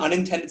 one of the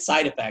unintended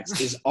side effects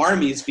is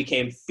armies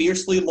became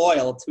fiercely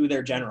loyal to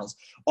their generals.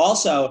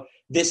 Also,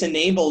 this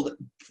enabled,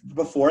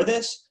 before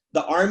this,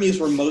 the armies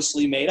were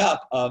mostly made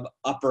up of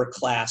upper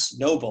class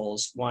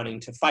nobles wanting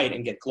to fight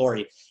and get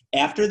glory.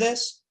 After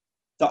this,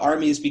 the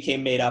armies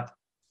became made up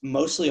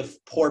mostly of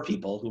poor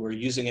people who were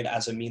using it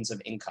as a means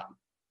of income.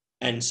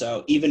 And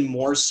so even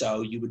more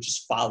so, you would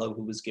just follow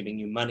who was giving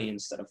you money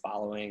instead of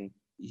following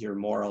your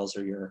morals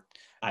or your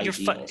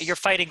ideals. You're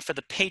fighting for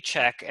the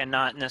paycheck and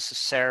not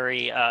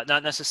necessarily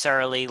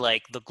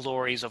like the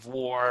glories of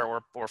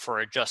war or for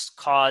a just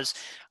cause.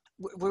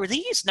 Were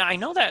these, now I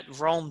know that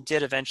Rome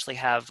did eventually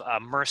have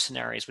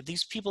mercenaries. Would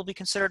these people be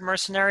considered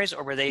mercenaries,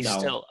 or were they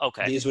still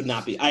okay? These would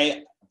not be.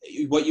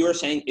 What you are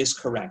saying is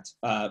correct,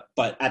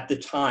 but at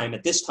this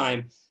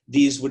time,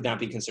 these would not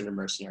be considered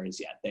mercenaries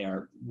yet. They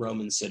are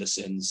Roman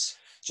citizens,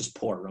 just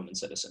poor Roman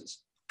citizens.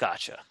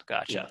 Gotcha.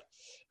 Yeah.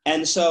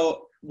 And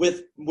so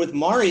with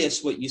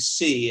Marius, what you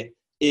see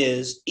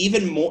is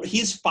even more,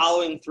 he's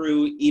following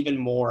through even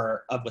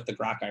more of what the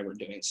Gracchi were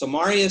doing. So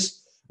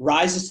Marius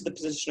rises to the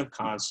position of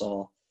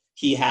consul.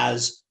 He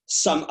has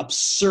some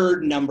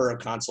absurd number of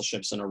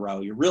consulships in a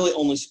row. You're really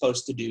only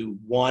supposed to do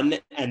one,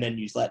 and then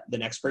you let the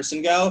next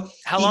person go.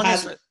 How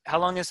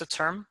long is the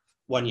term?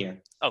 1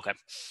 year. Okay.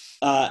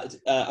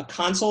 A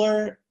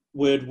consular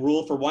would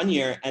rule for 1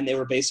 year, and they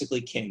were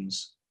basically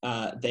kings.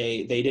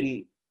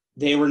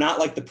 They were not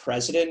like the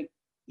president.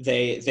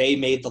 They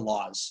made the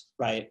laws,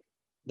 right?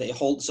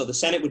 So the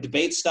Senate would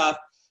debate stuff,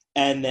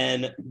 and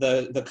then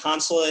the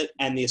consulate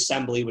and the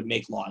assembly would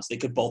make laws. They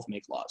could both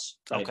make laws.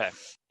 Right? Okay.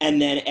 And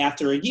then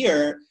after a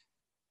year,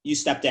 you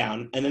step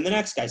down, and then the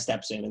next guy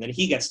steps in, and then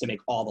he gets to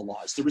make all the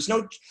laws. There was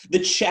the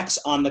checks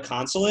on the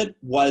consulate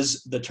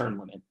was the term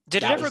limit.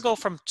 Did it ever go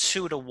from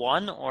 2 to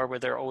 1, or were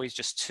there always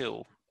just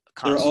 2?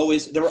 There were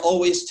always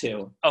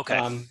 2.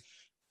 Okay.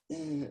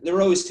 There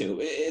were always 2.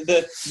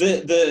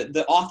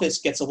 The office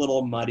gets a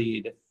little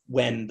muddied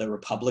when the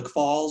Republic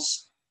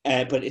falls.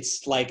 But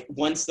it's like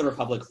once the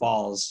republic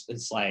falls,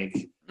 it's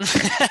like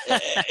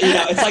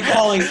it's like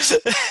calling.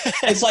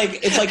 It's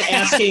like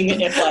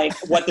asking if like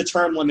what the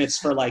term limits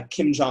for like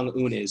Kim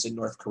Jong-un is in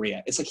North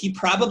Korea. It's like he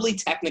probably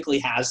technically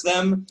has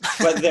them,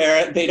 but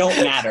they don't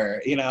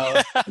matter.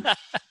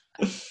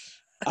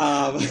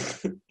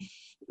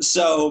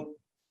 So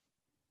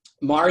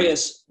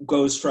Marius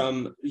goes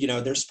from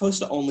they're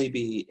supposed to only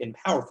be in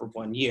power for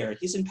 1 year.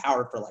 He's in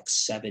power for like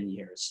 7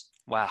 years.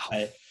 Wow.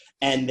 Right?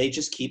 And they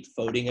just keep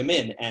voting him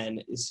in,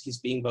 and he's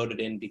being voted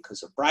in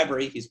because of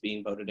bribery. He's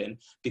being voted in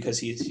because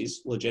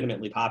he's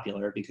legitimately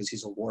popular, because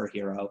he's a war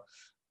hero,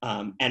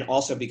 and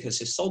also because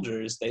his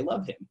soldiers, they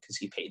love him because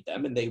he paid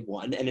them and they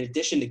won. And in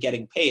addition to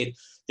getting paid,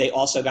 they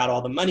also got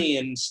all the money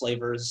and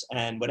slavers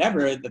and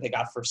whatever that they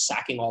got for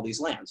sacking all these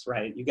lands.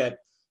 Right? You get a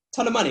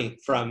ton of money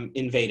from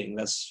invading.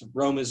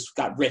 Rome has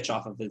got rich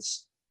off of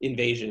its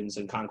invasions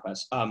and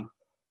conquests.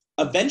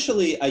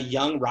 Eventually, a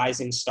young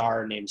rising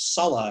star named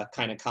Sulla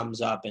kind of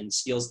comes up and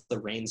steals the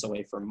reins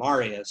away from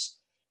Marius.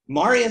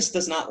 Marius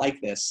does not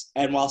like this.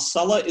 And while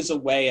Sulla is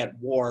away at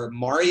war,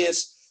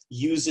 Marius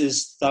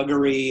uses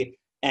thuggery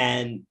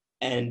and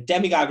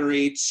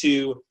demagoguery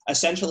to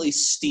essentially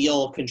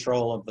steal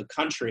control of the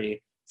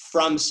country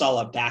from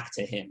Sulla back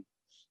to him.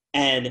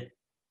 And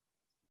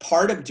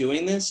part of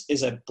doing this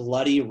is a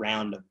bloody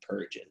round of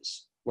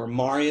purges, where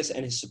Marius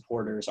and his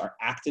supporters are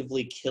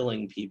actively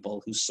killing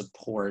people who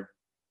support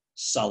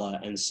Sulla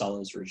and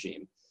Sulla's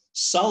regime.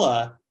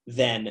 Sulla,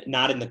 then,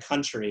 not in the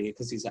country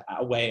because he's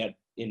away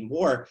in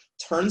war,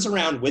 turns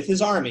around with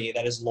his army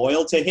that is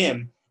loyal to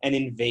him and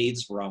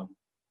invades Rome.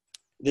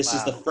 This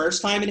is the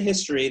first time in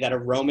history that a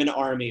Roman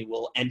army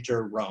will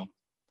enter Rome,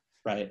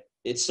 right?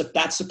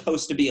 That's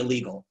supposed to be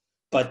illegal,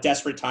 but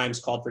desperate times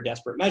called for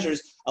desperate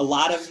measures. A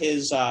lot of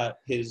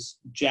his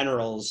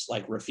generals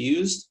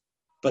refused,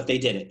 but they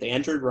did it. They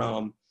entered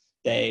Rome.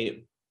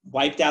 They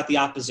wiped out the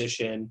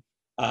opposition.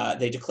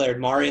 They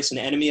declared Marius an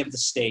enemy of the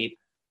state.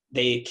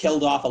 They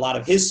killed off a lot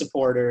of his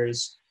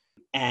supporters.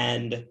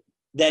 And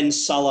then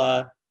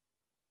Sulla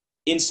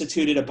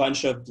instituted a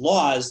bunch of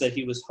laws that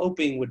he was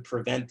hoping would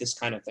prevent this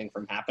kind of thing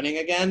from happening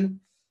again.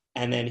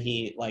 And then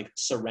he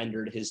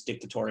surrendered his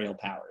dictatorial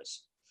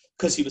powers.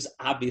 Because he was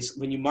obvious,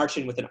 when you march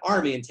in with an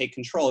army and take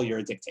control, you're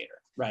a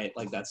dictator, right?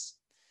 That's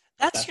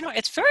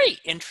it's very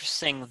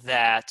interesting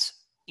that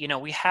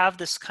we have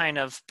this kind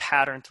of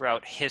pattern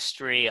throughout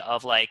history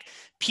of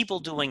people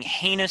doing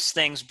heinous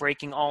things,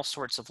 breaking all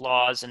sorts of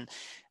laws. And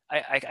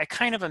I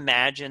kind of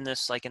imagine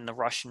this in the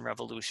Russian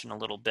Revolution a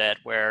little bit,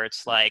 where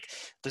it's the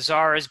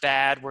Tsar is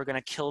bad, we're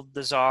going to kill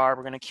the Tsar,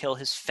 we're going to kill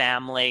his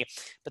family.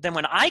 But then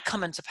when I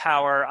come into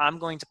power, I'm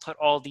going to put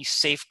all these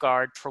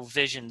safeguard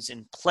provisions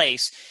in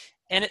place.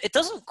 And it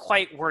doesn't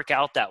quite work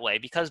out that way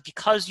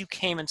because you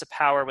came into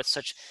power with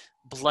such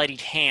bloodied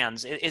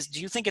hands.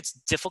 Do you think it's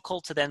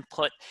difficult to then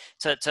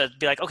to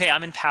be okay,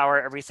 I'm in power,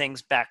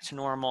 everything's back to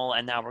normal,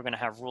 and now we're going to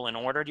have rule and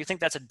order? Do you think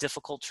that's a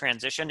difficult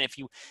transition if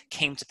you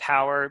came to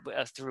power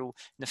through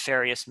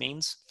nefarious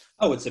means?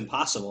 Oh, it's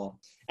impossible.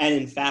 And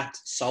in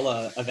fact,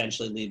 Sulla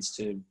eventually leads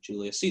to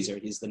Julius Caesar.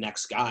 He's the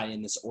next guy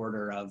in this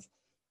order of,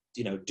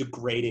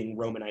 degrading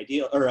Roman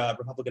ideal or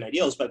Republican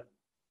ideals. But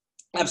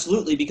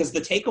absolutely, because the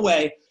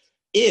takeaway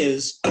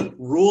is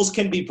rules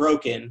can be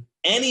broken.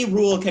 Any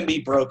rule can be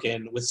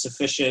broken with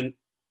sufficient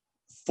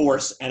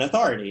force and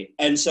authority.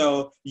 And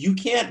so you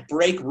can't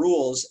break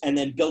rules and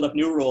then build up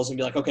new rules and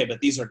be okay, but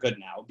these are good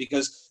now.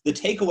 Because the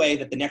takeaway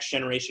that the next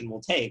generation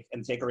will take,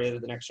 and the takeaway that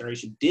the next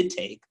generation did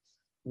take,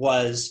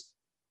 was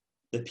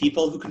the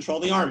people who control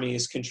the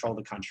armies control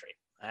the country.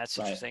 That's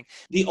interesting.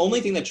 The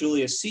only thing that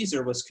Julius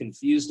Caesar was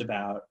confused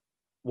about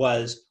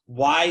was,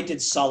 why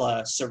did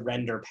Sulla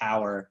surrender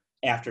power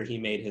after he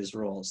made his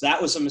rules?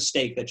 That was a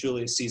mistake that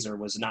Julius Caesar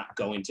was not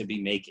going to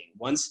be making.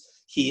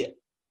 Once he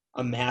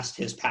amassed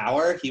his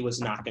power, he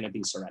was not going to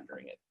be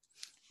surrendering it.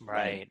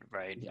 Right.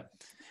 Yeah.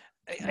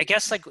 I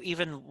guess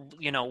even,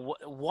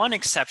 one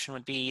exception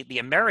would be the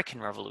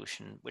American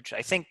Revolution, which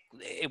I think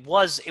it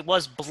was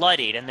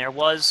bloodied and there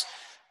was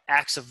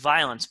acts of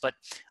violence, but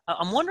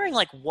I'm wondering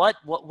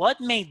what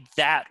made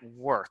that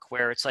work,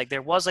 where it's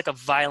there was a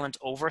violent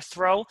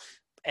overthrow,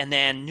 and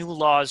then new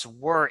laws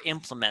were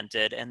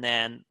implemented, and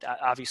then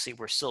obviously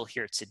we're still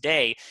here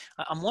today.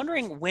 I'm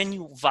wondering, when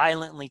you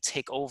violently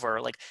take over,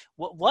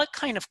 what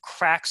kind of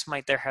cracks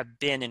might there have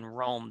been in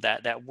Rome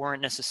that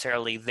weren't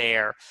necessarily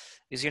there?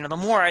 Because the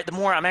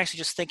more I'm actually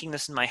just thinking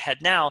this in my head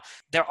now,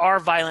 there are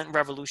violent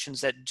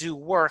revolutions that do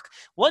work.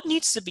 What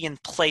needs to be in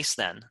place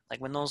then,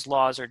 when those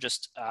laws are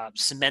just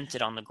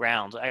cemented on the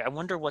ground? I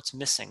wonder what's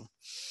missing.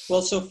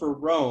 Well, so for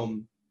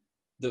Rome,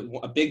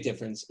 a big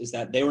difference is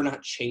that they were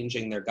not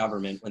changing their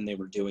government when they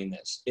were doing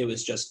this. It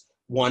was just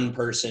one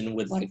person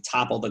would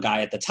topple the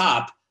guy at the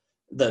top,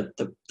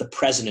 the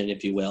president,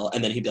 if you will,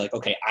 and then he'd be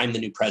okay, I'm the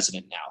new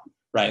president now,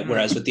 right? Mm-hmm.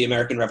 Whereas with the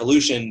American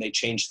Revolution, they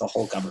changed the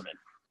whole government.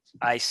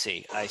 I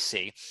see.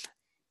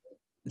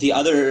 The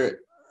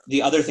other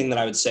thing that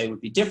I would say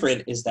would be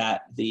different is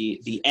that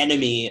the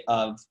enemy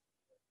of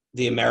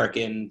the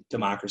American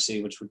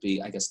democracy, which would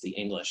be, I guess, the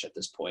English at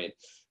this point,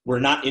 were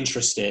not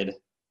interested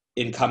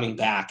in coming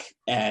back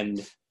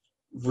and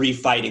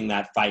refighting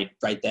that fight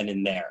right then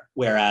and there.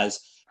 Whereas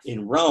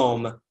in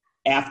Rome,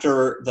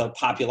 after the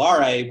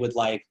Populare would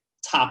like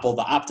topple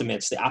the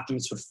Optimates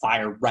would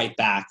fire right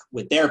back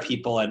with their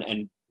people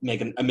and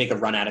make a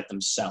run at it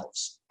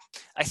themselves.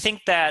 I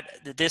think that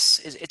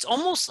it's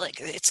almost like,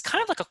 it's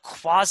kind of like a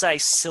quasi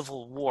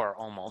civil war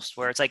almost,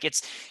 where it's like,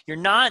 you're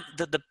not,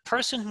 the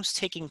person who's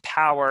taking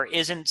power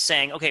isn't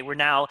saying, okay, we're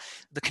now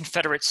the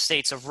Confederate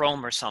States of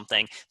Rome or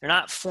something. They're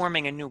not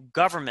forming a new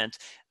government.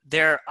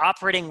 They're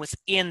operating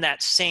within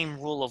that same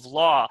rule of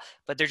law,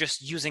 but they're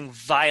just using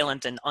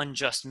violent and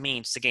unjust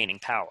means to gaining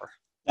power.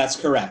 That's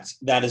correct.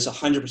 That is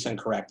 100%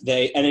 correct.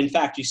 And in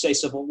fact, you say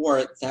civil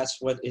war,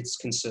 that's what it's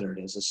considered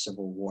as a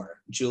civil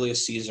war.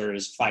 Julius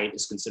Caesar's fight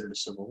is considered a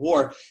civil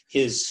war.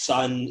 His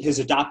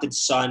adopted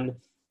son,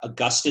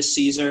 Augustus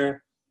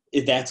Caesar,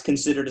 that's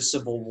considered a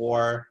civil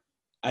war.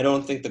 I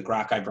don't think the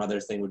Gracchi brother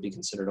thing would be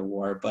considered a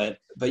war, but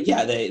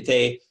yeah,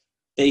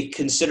 they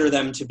consider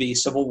them to be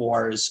civil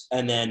wars.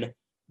 And then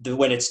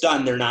when it's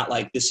done, they're not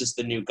like, this is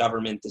the new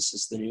government, this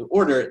is the new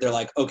order. They're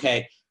like,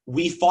 okay,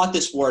 we fought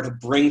this war to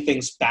bring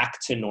things back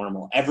to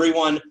normal.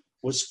 Everyone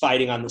was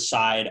fighting on the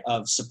side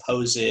of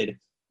supposed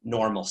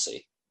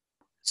normalcy.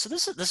 So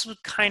this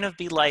would kind of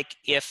be like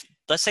if,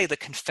 let's say, the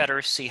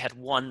Confederacy had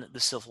won the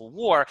Civil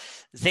War,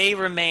 they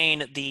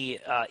remain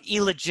the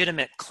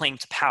illegitimate claim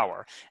to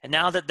power. And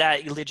now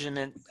that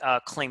illegitimate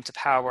claim to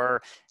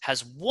power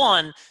has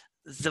won,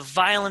 the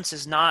violence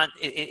is not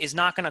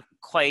going to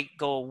quite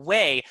go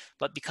away,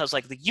 but because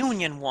like the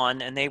Union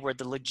won and they were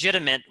the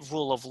legitimate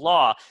rule of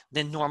law,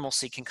 then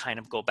normalcy can kind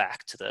of go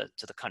back to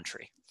the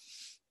country.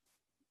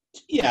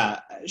 Yeah,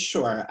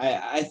 sure.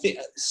 I think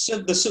so.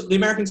 The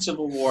American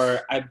Civil War,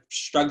 I'm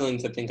struggling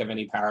to think of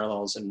any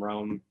parallels in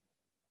Rome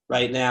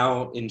right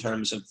now in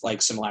terms of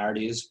like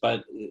similarities,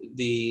 but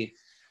I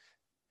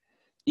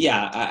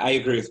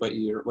agree with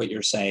what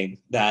you're saying,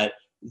 that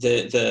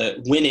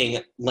the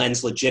winning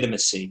lends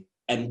legitimacy.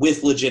 And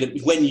with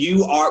when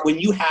you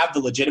have the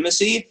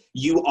legitimacy,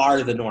 you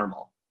are the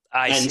normal.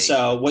 I see.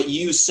 So what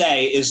you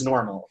say is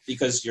normal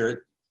because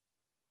you're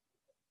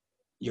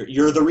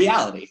the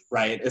reality,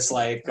 right? It's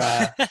like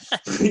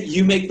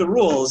you make the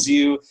rules,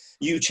 you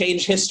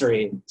change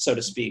history, so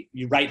to speak.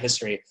 You write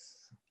history.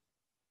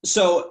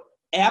 So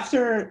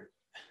after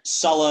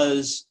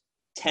Sulla's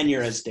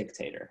tenure as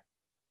dictator,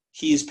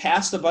 he's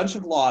passed a bunch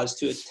of laws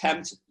to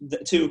attempt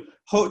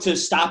to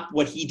stop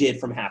what he did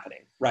from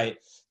happening, right?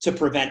 To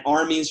prevent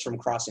armies from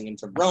crossing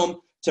into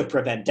Rome, to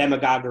prevent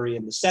demagoguery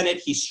in the Senate.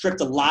 He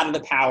stripped a lot of the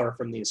power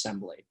from the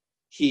assembly.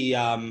 He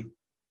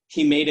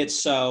made it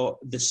so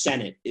the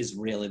Senate is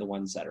really the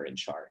ones that are in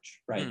charge,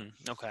 right?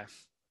 Okay.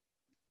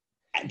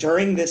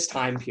 During this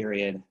time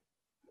period,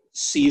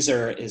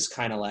 Caesar is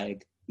kind of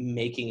like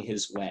making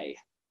his way.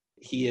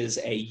 He is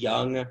a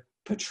young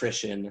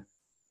patrician,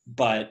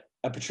 but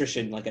a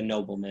patrician like a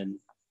nobleman,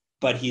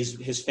 but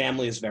his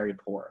family is very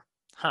poor.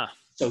 Huh.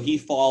 So he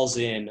falls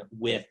in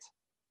with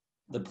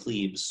the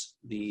plebes,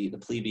 the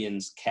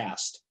plebeians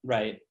caste,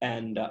 right?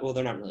 And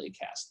they're not really a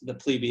caste, the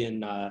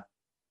plebeian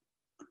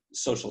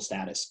social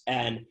status.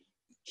 And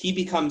he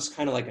becomes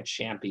kind of like a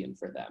champion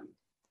for them.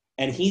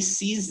 And he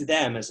sees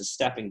them as a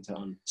stepping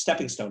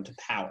stone to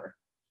power.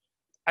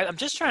 I'm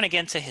just trying to get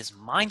into his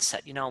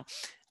mindset.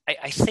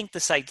 I think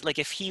like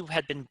if he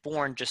had been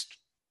born just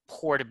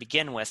poor to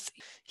begin with,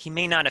 he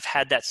may not have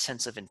had that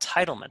sense of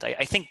entitlement.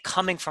 I think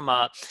coming from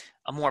a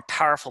more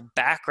powerful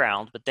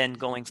background, but then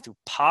going through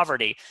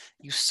poverty,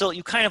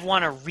 you kind of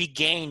want to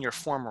regain your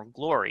former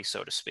glory,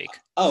 so to speak.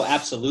 Oh,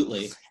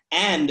 absolutely.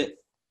 And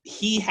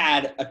he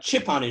had a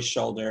chip on his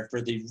shoulder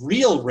for the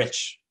real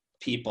rich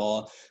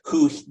people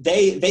who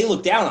they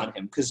look down on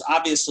him, because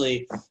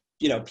obviously,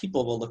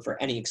 people will look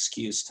for any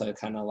excuse to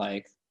kind of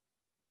like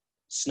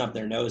snub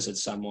their nose at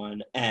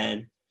someone.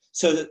 And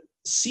so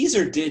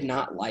Caesar did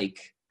not like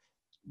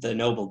the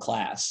noble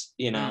class.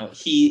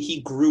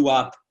 He grew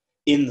up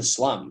in the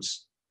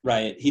slums,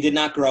 right? He did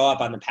not grow up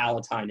on the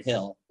Palatine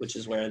Hill, which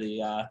is where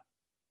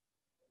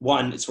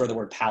it's where the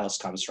word palace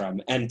comes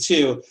from. And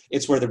two,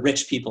 it's where the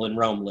rich people in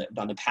Rome lived,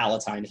 on the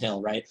Palatine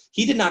Hill, right?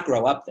 He did not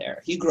grow up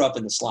there. He grew up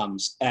in the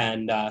slums.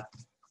 And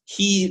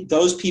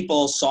those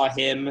people saw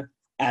him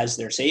as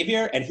their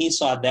savior, and he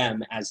saw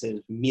them as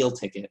his meal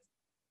ticket,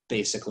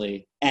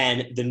 basically.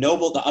 And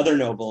the other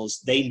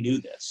nobles, they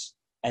knew this.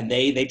 And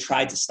they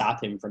tried to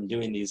stop him from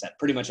doing these at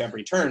pretty much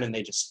every turn, and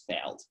they just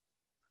failed.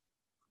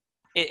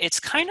 It's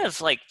kind of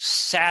like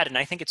sad, and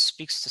I think it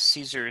speaks to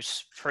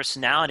Caesar's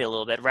personality a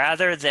little bit.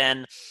 Rather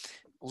than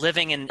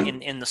living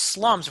in the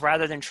slums,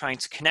 rather than trying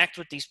to connect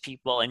with these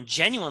people and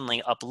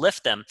genuinely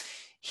uplift them,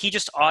 he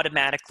just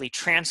automatically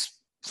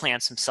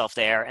transplants himself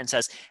there and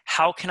says,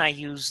 how can I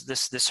use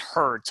this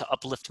herd to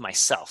uplift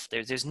myself?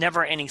 There's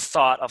never any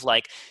thought of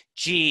like,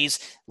 geez,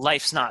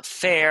 life's not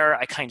fair.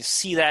 I kind of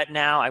see that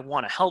now. I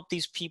want to help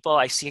these people.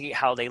 I see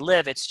how they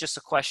live. It's just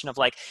a question of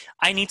like,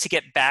 I need to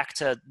get back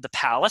to the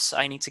palace.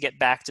 I need to get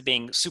back to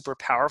being super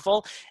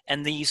powerful.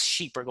 And these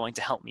sheep are going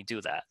to help me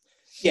do that.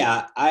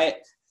 Yeah,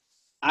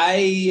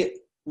 I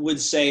would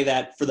say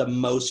that for the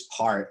most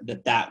part,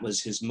 that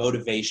was his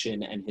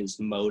motivation and his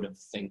mode of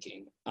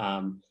thinking.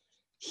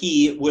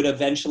 He would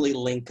eventually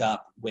link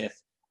up with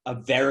a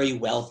very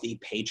wealthy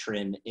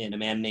patron in a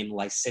man named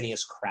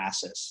Licinius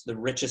Crassus, the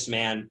richest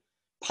man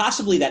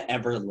possibly that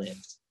ever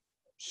lived.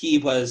 He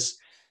was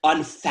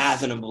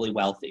unfathomably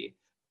wealthy.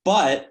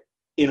 But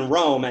in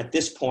Rome at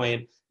this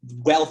point,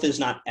 wealth is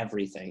not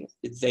everything.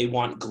 They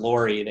want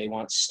glory. They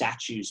want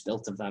statues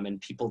built of them,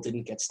 and people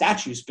didn't get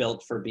statues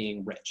built for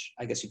being rich.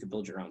 I guess you could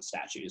build your own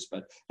statues,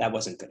 but that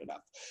wasn't good enough.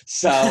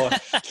 So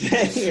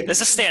there's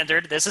a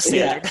standard.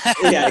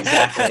 Yeah,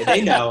 exactly.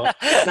 They know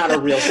it's not a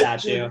real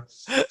statue.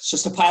 It's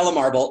just a pile of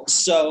marble.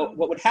 So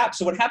what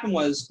happened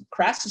was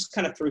Crassus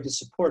kind of threw his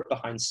support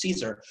behind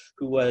Caesar,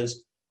 who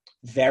was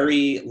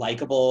very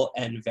likable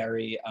and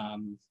very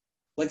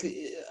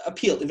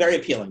very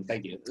appealing.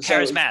 Thank you.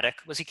 Charismatic.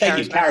 Was he charismatic? Thank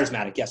you.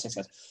 Charismatic. Yes.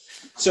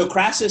 So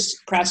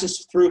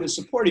Crassus, through his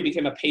support, he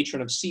became a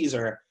patron of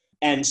Caesar,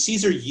 and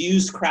Caesar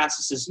used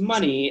Crassus's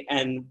money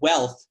and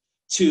wealth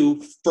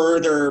to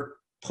further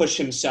push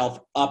himself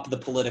up the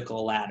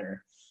political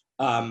ladder.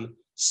 There's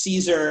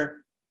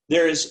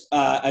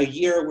a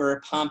year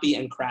where Pompey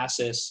and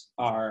Crassus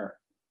are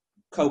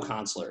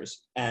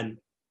co-consulars, and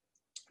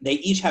they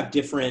each have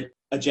different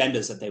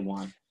agendas that they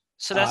want.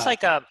 So that's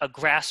like a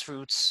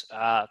grassroots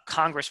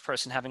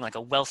congressperson having like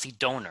a wealthy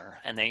donor,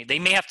 and they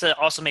may have to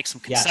also make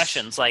some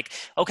concessions. Yes. Like,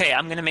 okay,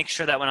 I'm going to make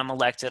sure that when I'm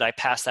elected, I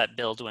pass that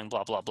bill doing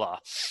blah, blah, blah.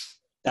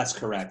 That's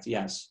correct,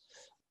 yes.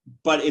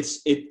 But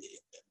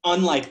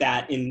unlike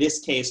that, in this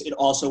case, it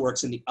also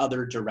works in the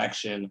other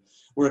direction,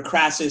 where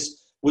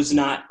Crassus was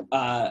not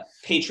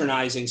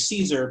patronizing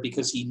Caesar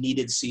because he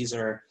needed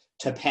Caesar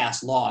to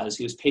pass laws.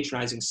 He was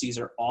patronizing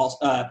Caesar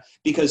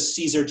because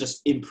Caesar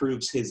just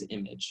improves his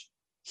image.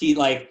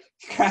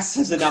 Crassus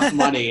has enough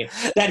money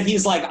that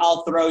he's like,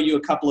 I'll throw you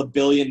a couple of $1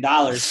 billion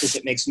because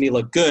it makes me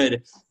look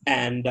good.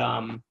 And,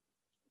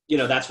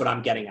 that's what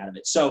I'm getting out of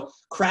it. So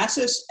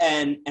Crassus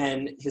and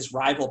his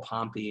rival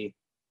Pompey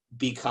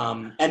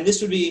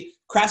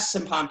Crassus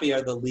and Pompey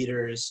are the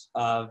leaders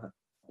of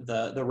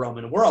the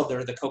Roman world.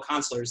 They're the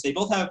co-consulars. They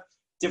both have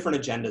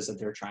different agendas that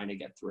they're trying to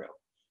get through.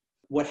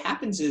 What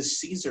happens is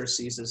Caesar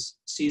sees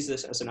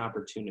this as an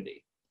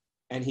opportunity,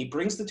 and he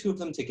brings the two of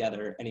them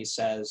together and he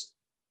says,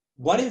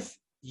 what if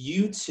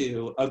you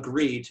two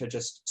agree to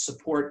just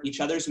support each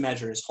other's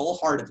measures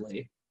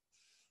wholeheartedly,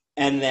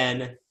 and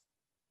then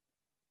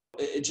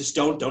just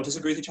don't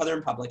disagree with each other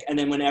in public, and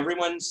then when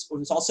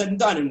it's all said and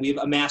done and we've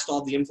amassed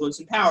all the influence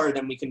and power,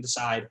 then we can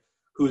decide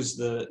who's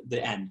the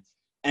end.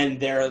 And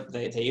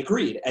they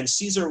agreed, and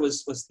Caesar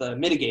was the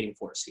mitigating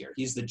force here.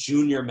 He's the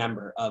junior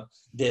member of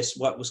this,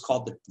 what was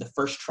called the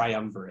first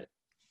triumvirate.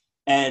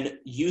 And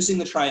using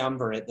the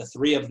triumvirate, the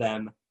three of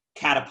them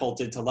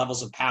catapulted to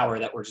levels of power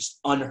that were just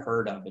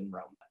unheard of in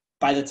Rome.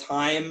 By the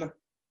time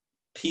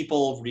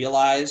people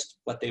realized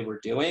what they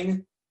were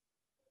doing,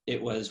 it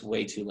was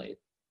way too late.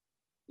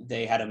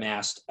 They had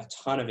amassed a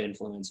ton of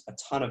influence, a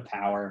ton of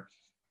power.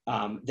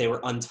 They were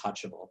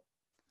untouchable.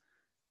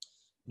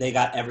 They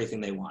got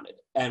everything they wanted.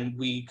 And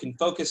we can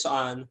focus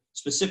on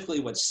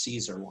specifically what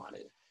Caesar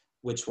wanted,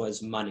 which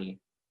was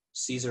money.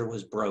 Caesar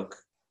was broke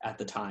at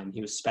the time.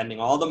 He was spending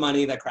all the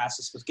money that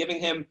Crassus was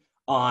giving him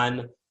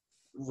on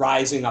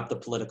rising up the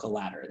political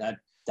ladder.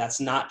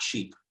 That's not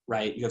cheap,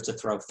 right? You have to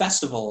throw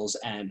festivals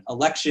and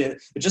election,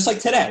 just like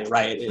today,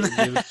 right?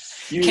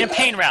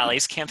 Campaign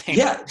rallies.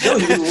 Yeah, no,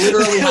 you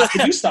literally have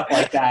to do stuff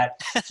like that.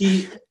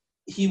 He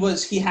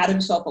had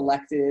himself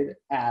elected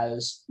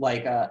as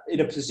in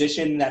a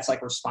position that's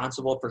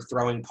responsible for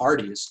throwing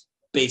parties,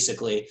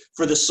 basically,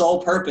 for the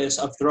sole purpose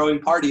of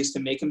throwing parties to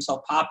make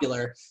himself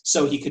popular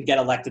so he could get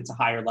elected to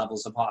higher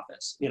levels of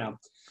office,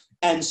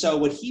 And so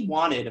what he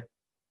wanted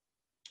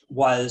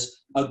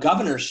was a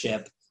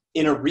governorship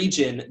in a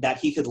region that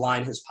he could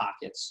line his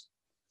pockets.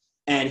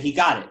 And he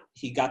got it.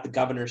 He got the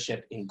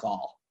governorship in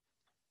Gaul.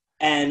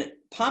 And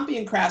Pompey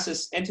and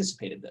Crassus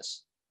anticipated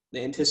this.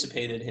 They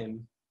anticipated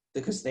him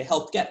because they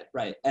helped get it,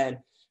 right?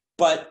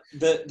 But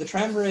the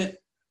triumvirate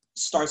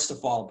starts to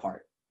fall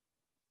apart.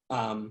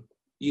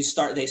 They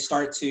start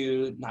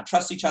to not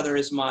trust each other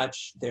as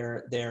much.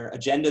 Their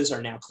agendas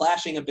are now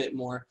clashing a bit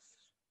more.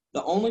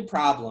 The only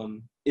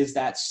problem is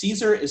that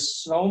Caesar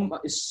is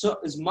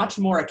much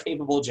more a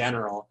capable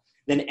general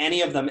than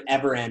any of them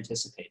ever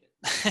anticipated.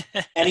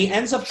 And he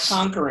ends up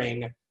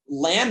conquering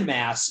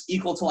landmass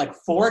equal to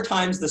 4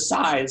 times the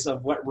size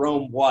of what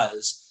Rome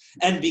was,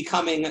 and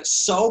becoming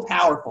so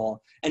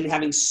powerful and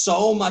having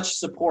so much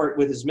support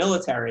with his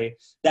military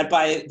that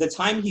by the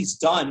time he's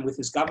done with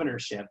his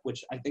governorship,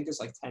 which I think is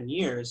 10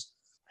 years,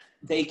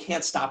 they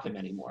can't stop him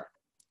anymore.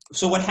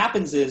 So what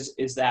happens is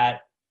that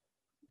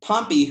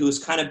Pompey,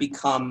 who's kind of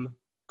become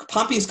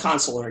Pompey's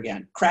consular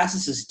again.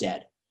 Crassus is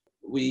dead.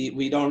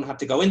 We don't have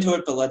to go into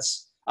it, but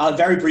let's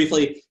very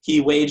briefly. He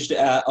waged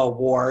a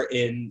war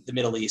in the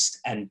Middle East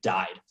and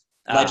died.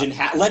 Legend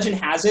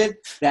has it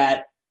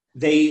that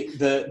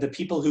the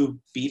people who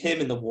beat him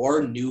in the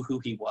war knew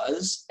who he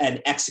was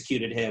and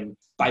executed him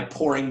by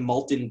pouring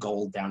molten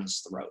gold down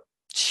his throat.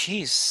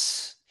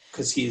 Jeez.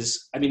 because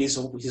he's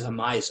a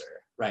miser,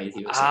 right?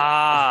 He was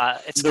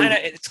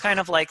it's kind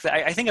of like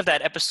I think of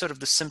that episode of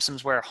The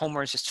Simpsons where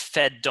Homer is just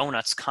fed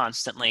donuts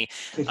constantly.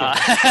 yeah,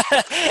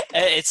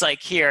 It's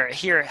like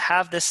here,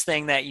 have this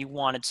thing that you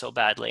wanted so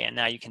badly, and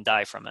now you can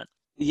die from it.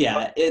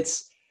 yeah,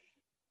 it's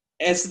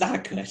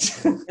not good.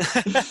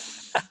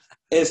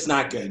 It's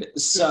not good.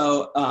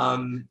 So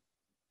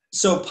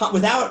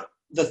without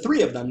the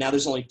three of them, now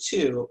there's only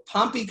two.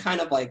 Pompey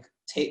kind of like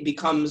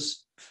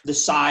becomes the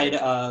side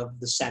of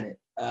the Senate.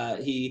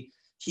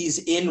 He's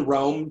in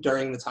Rome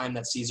during the time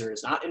that Caesar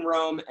is not in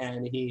Rome,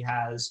 and he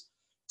has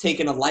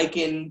taken a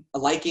liking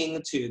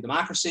to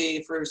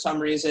democracy for some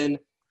reason,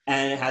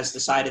 and has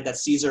decided that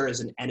Caesar is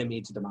an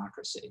enemy to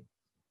democracy.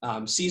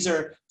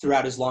 Caesar,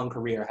 throughout his long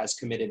career, has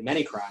committed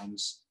many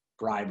crimes: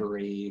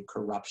 bribery,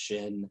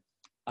 corruption,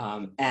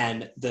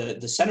 and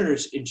the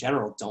senators in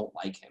general don't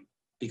like him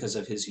because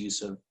of his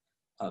use of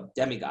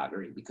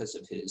demagoguery, because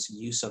of his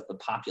use of the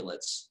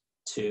populace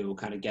to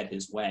kind of get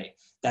his way.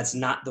 That's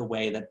not the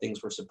way that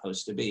things were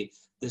supposed to be.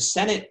 The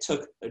Senate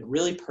took it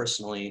really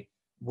personally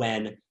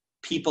when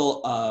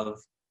people of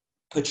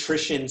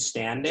patrician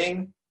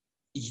standing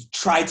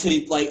tried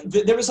to, like,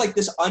 there was like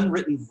this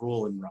unwritten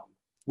rule in Rome,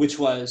 which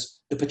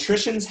was the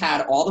patricians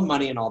had all the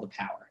money and all the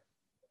power.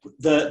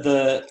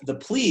 The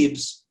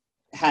plebes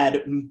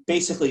had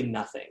basically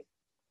nothing.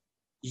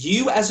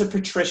 You as a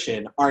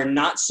patrician are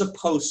not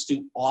supposed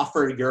to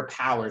offer your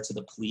power to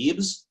the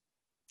plebes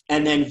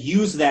and then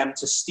use them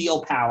to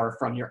steal power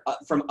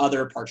from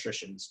other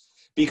patricians,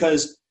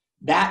 because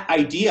that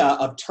idea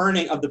of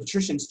the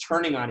patricians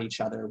turning on each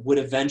other would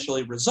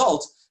eventually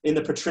result in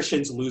the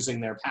patricians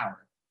losing their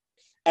power.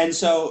 And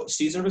so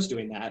Caesar was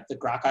doing that. The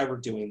Gracchi were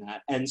doing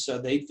that. And so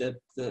the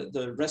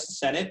rest of the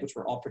Senate, which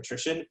were all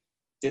patrician,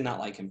 did not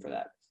like him for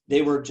that.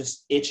 They were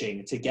just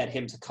itching to get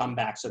him to come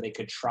back so they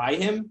could try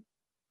him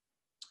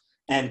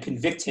and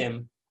convict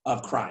him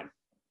of crime.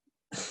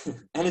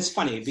 And it's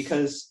funny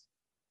because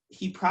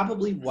he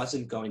probably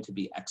wasn't going to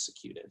be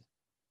executed.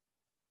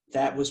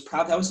 That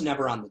was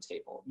never on the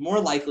table. More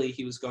likely,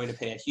 he was going to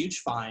pay a huge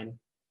fine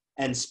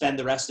and spend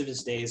the rest of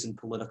his days in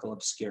political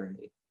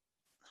obscurity.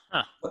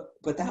 Huh.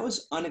 But that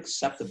was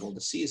unacceptable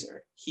to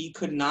Caesar. He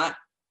could not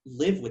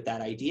live with that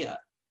idea.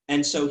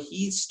 And so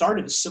he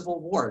started a civil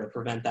war to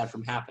prevent that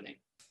from happening.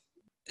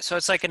 So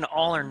it's like an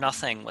all or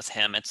nothing with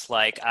him. It's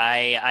like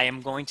I am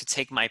going to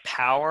take my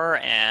power,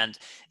 and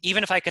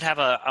even if I could have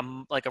a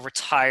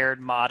retired,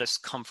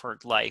 modest,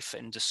 comfort life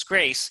in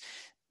disgrace,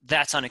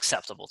 that's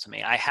unacceptable to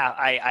me. I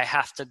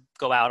have to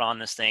go out on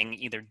this thing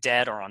either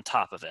dead or on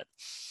top of it.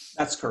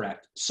 That's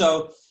correct.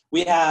 So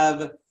we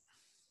have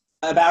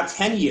about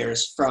 10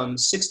 years from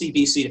 60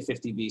 BC to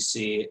 50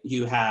 BC.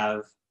 You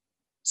have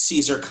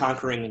Caesar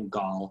conquering in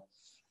Gaul.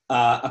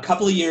 A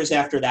couple of years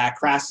after that,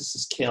 Crassus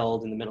is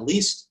killed in the Middle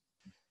East.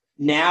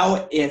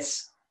 Now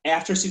it's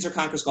after Caesar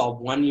conquers Gaul,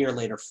 1 year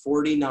later,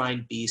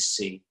 49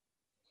 BC,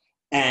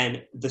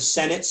 and the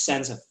Senate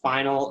sends a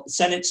final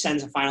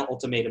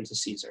ultimatum to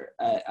Caesar.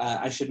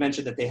 I should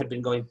mention that they had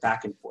been going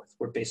back and forth,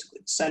 where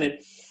basically the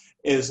Senate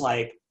is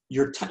like,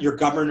 your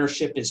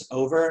governorship is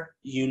over,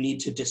 you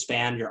need to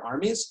disband your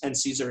armies, and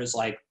Caesar is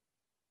like,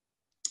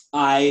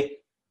 I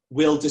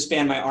will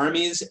disband my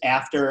armies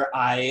after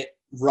I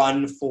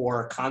run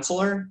for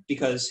consular,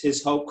 because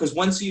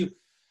once you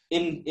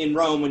in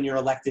Rome, when you're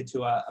elected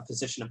to a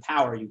position of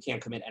power, you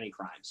can't commit any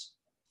crimes,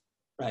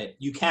 right?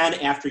 You can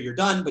after you're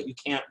done, but you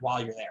can't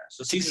while you're there.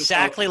 So Caesar's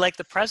exactly like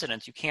the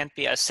president. You can't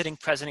be a sitting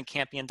president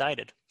can't be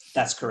indicted.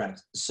 That's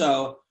correct.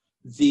 So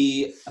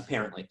the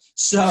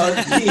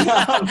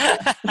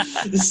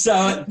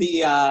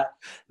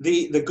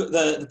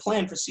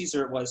plan for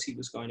Caesar was he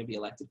was going to be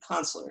elected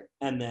consular,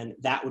 and then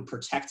that would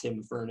protect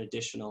him for an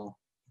additional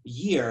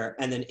year,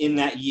 and then in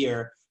that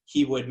year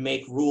he would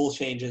make rule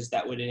changes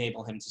that would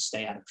enable him to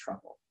stay out of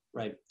trouble,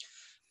 right?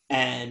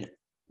 And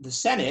the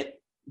Senate,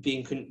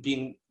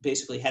 being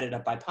basically headed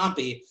up by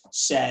Pompey,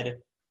 said,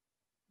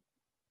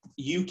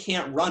 you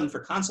can't run for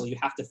consul. You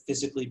have to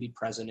physically be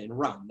present in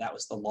Rome. That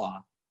was the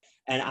law.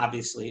 And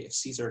obviously, if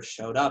Caesar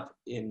showed up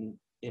in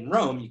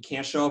Rome, you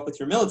can't show up with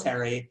your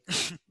military.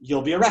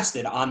 You'll be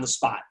arrested on the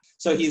spot.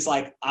 So he's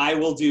like, I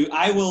will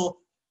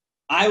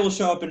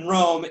show up in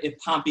Rome if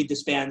Pompey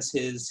disbands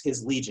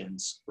his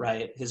legions,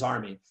 right? His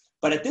army.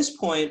 But at this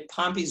point,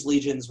 Pompey's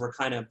legions were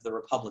kind of the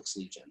Republic's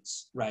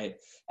legions, right?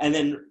 And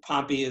then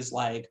Pompey is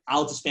like,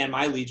 I'll disband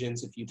my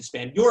legions if you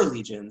disband your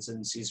legions.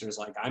 And Caesar's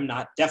like, I'm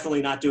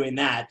definitely not doing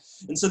that.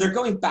 And so they're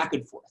going back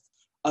and forth.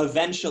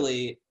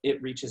 Eventually,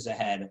 it reaches a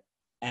head.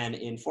 And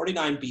in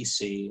 49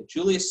 BC,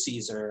 Julius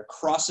Caesar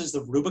crosses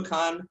the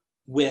Rubicon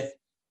with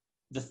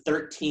the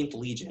 13th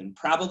Legion,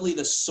 probably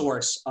the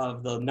source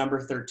of the number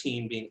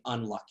 13 being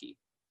unlucky.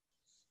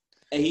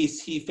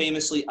 He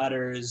famously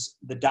utters,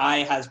 the die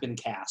has been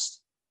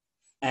cast.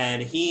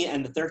 And he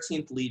and the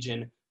 13th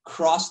Legion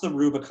cross the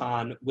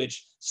Rubicon,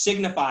 which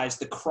signifies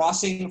the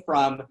crossing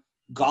from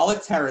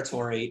Gallic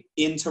territory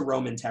into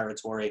Roman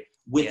territory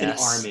with an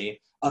army,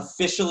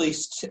 officially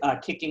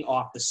kicking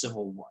off the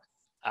Civil War.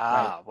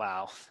 Right?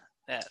 Wow.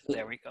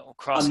 There we go. A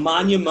Crossing the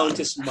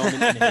monumentous moment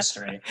in Rubicon.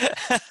 history.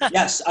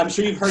 Yes, I'm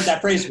sure you've heard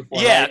that phrase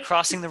before, Yeah, right?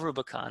 crossing the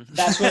Rubicon.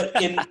 That's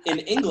what in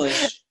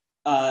English,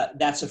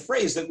 that's a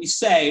phrase that we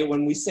say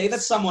when we say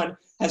that someone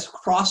has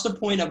crossed a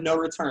point of no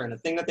return, a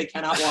thing that they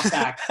cannot walk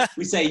back.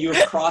 We say you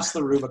have crossed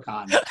the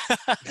Rubicon.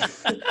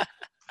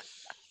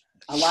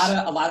 A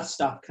lot of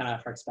stuff kind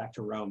of harks back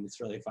to Rome.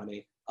 It's really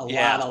funny. A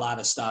lot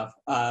of stuff.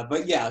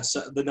 But yeah,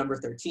 so the number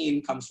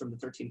 13 comes from the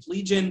 13th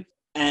Legion.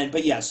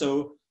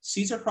 So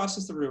Caesar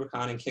crosses the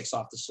Rubicon and kicks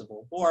off the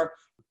Civil War.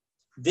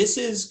 This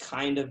is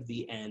kind of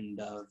the end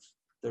of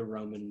the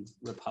Roman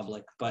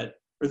Republic, or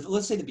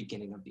let's say the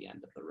beginning of the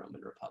end of the Roman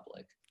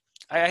Republic.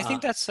 I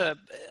think that's a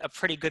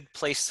pretty good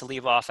place to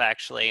leave off,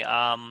 actually.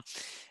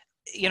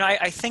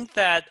 I think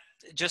that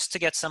just to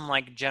get some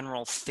like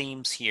general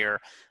themes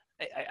here,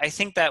 I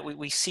think that we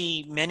can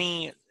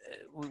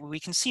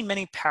see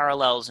many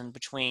parallels in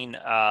between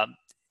the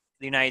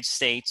United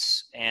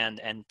States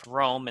and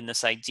Rome, and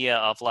this idea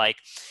of like,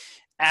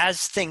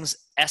 as things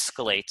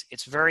escalate,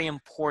 it's very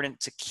important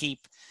to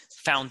keep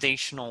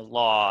foundational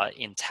law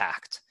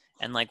intact.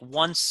 And like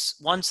once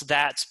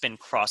that's been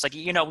crossed, like,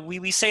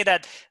 we say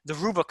that the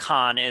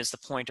Rubicon is the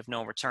point of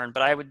no return,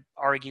 but I would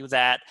argue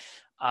that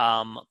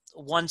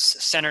once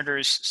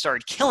senators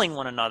started killing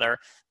one another,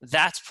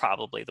 that's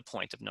probably the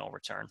point of no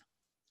return.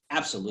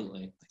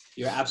 Absolutely.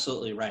 You're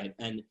absolutely right.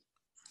 And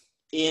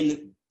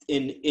in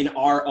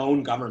our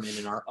own government,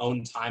 in our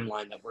own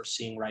timeline that we're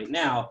seeing right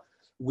now,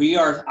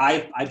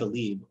 I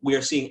believe we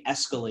are seeing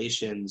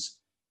escalations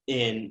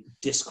in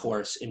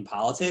discourse in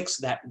politics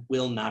that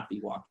will not be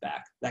walked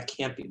back, that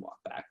can't be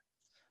walked back,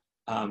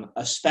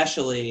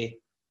 especially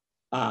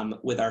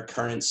with our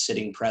current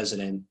sitting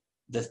president,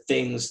 the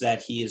things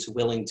that he is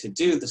willing to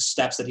do, the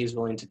steps that he's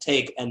willing to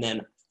take, and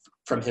then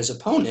from his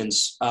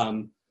opponents,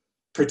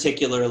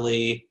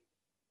 particularly,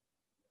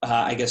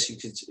 I guess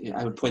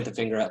I would point the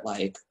finger at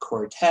like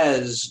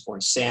Cortez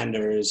or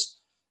Sanders.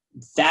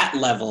 That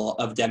level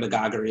of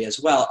demagoguery as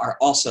well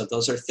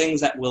those are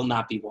things that will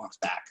not be walked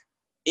back.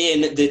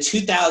 In the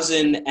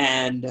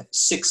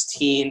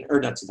 2016, or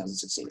not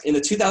 2016, in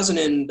the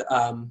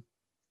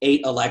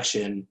 2008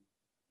 election,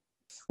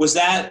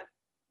 that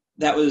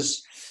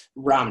was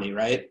Romney,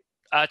 right?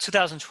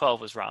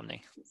 2012 was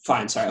Romney.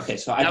 Fine, sorry. Okay,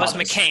 so that was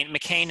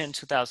McCain in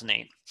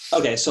 2008.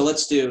 Okay, so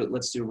let's do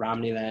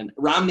Romney then.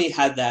 Romney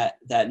had that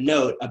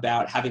note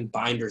about having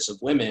binders of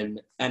women,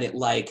 and it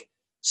like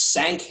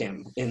sank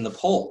him in the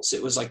polls.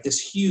 It was like this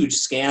huge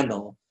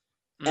scandal,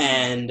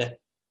 and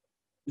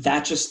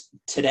that just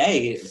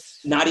today,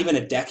 not even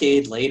a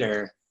decade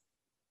later,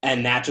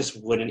 and that just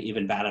wouldn't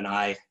even bat an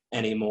eye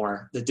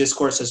anymore. The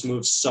discourse has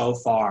moved so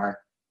far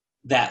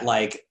that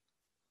like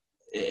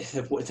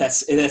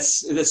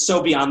that's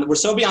so beyond. We're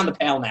so beyond the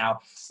pale now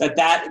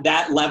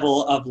that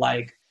level of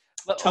like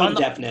tone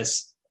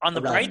deafness. On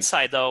the bright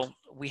side, though,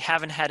 we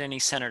haven't had any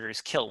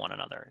senators kill one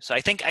another. So I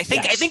think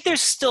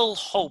there's still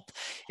hope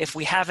if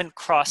we haven't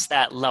crossed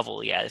that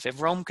level yet. If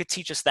Rome could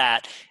teach us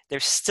that,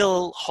 there's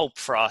still hope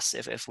for us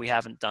if we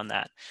haven't done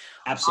that.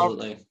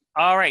 Absolutely.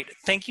 All right.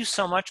 Thank you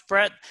so much,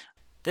 Brett.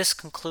 This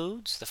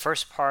concludes the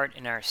first part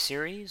in our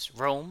series,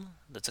 Rome,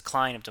 the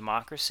Decline of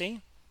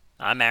Democracy.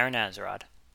 I'm Aaron Azarod.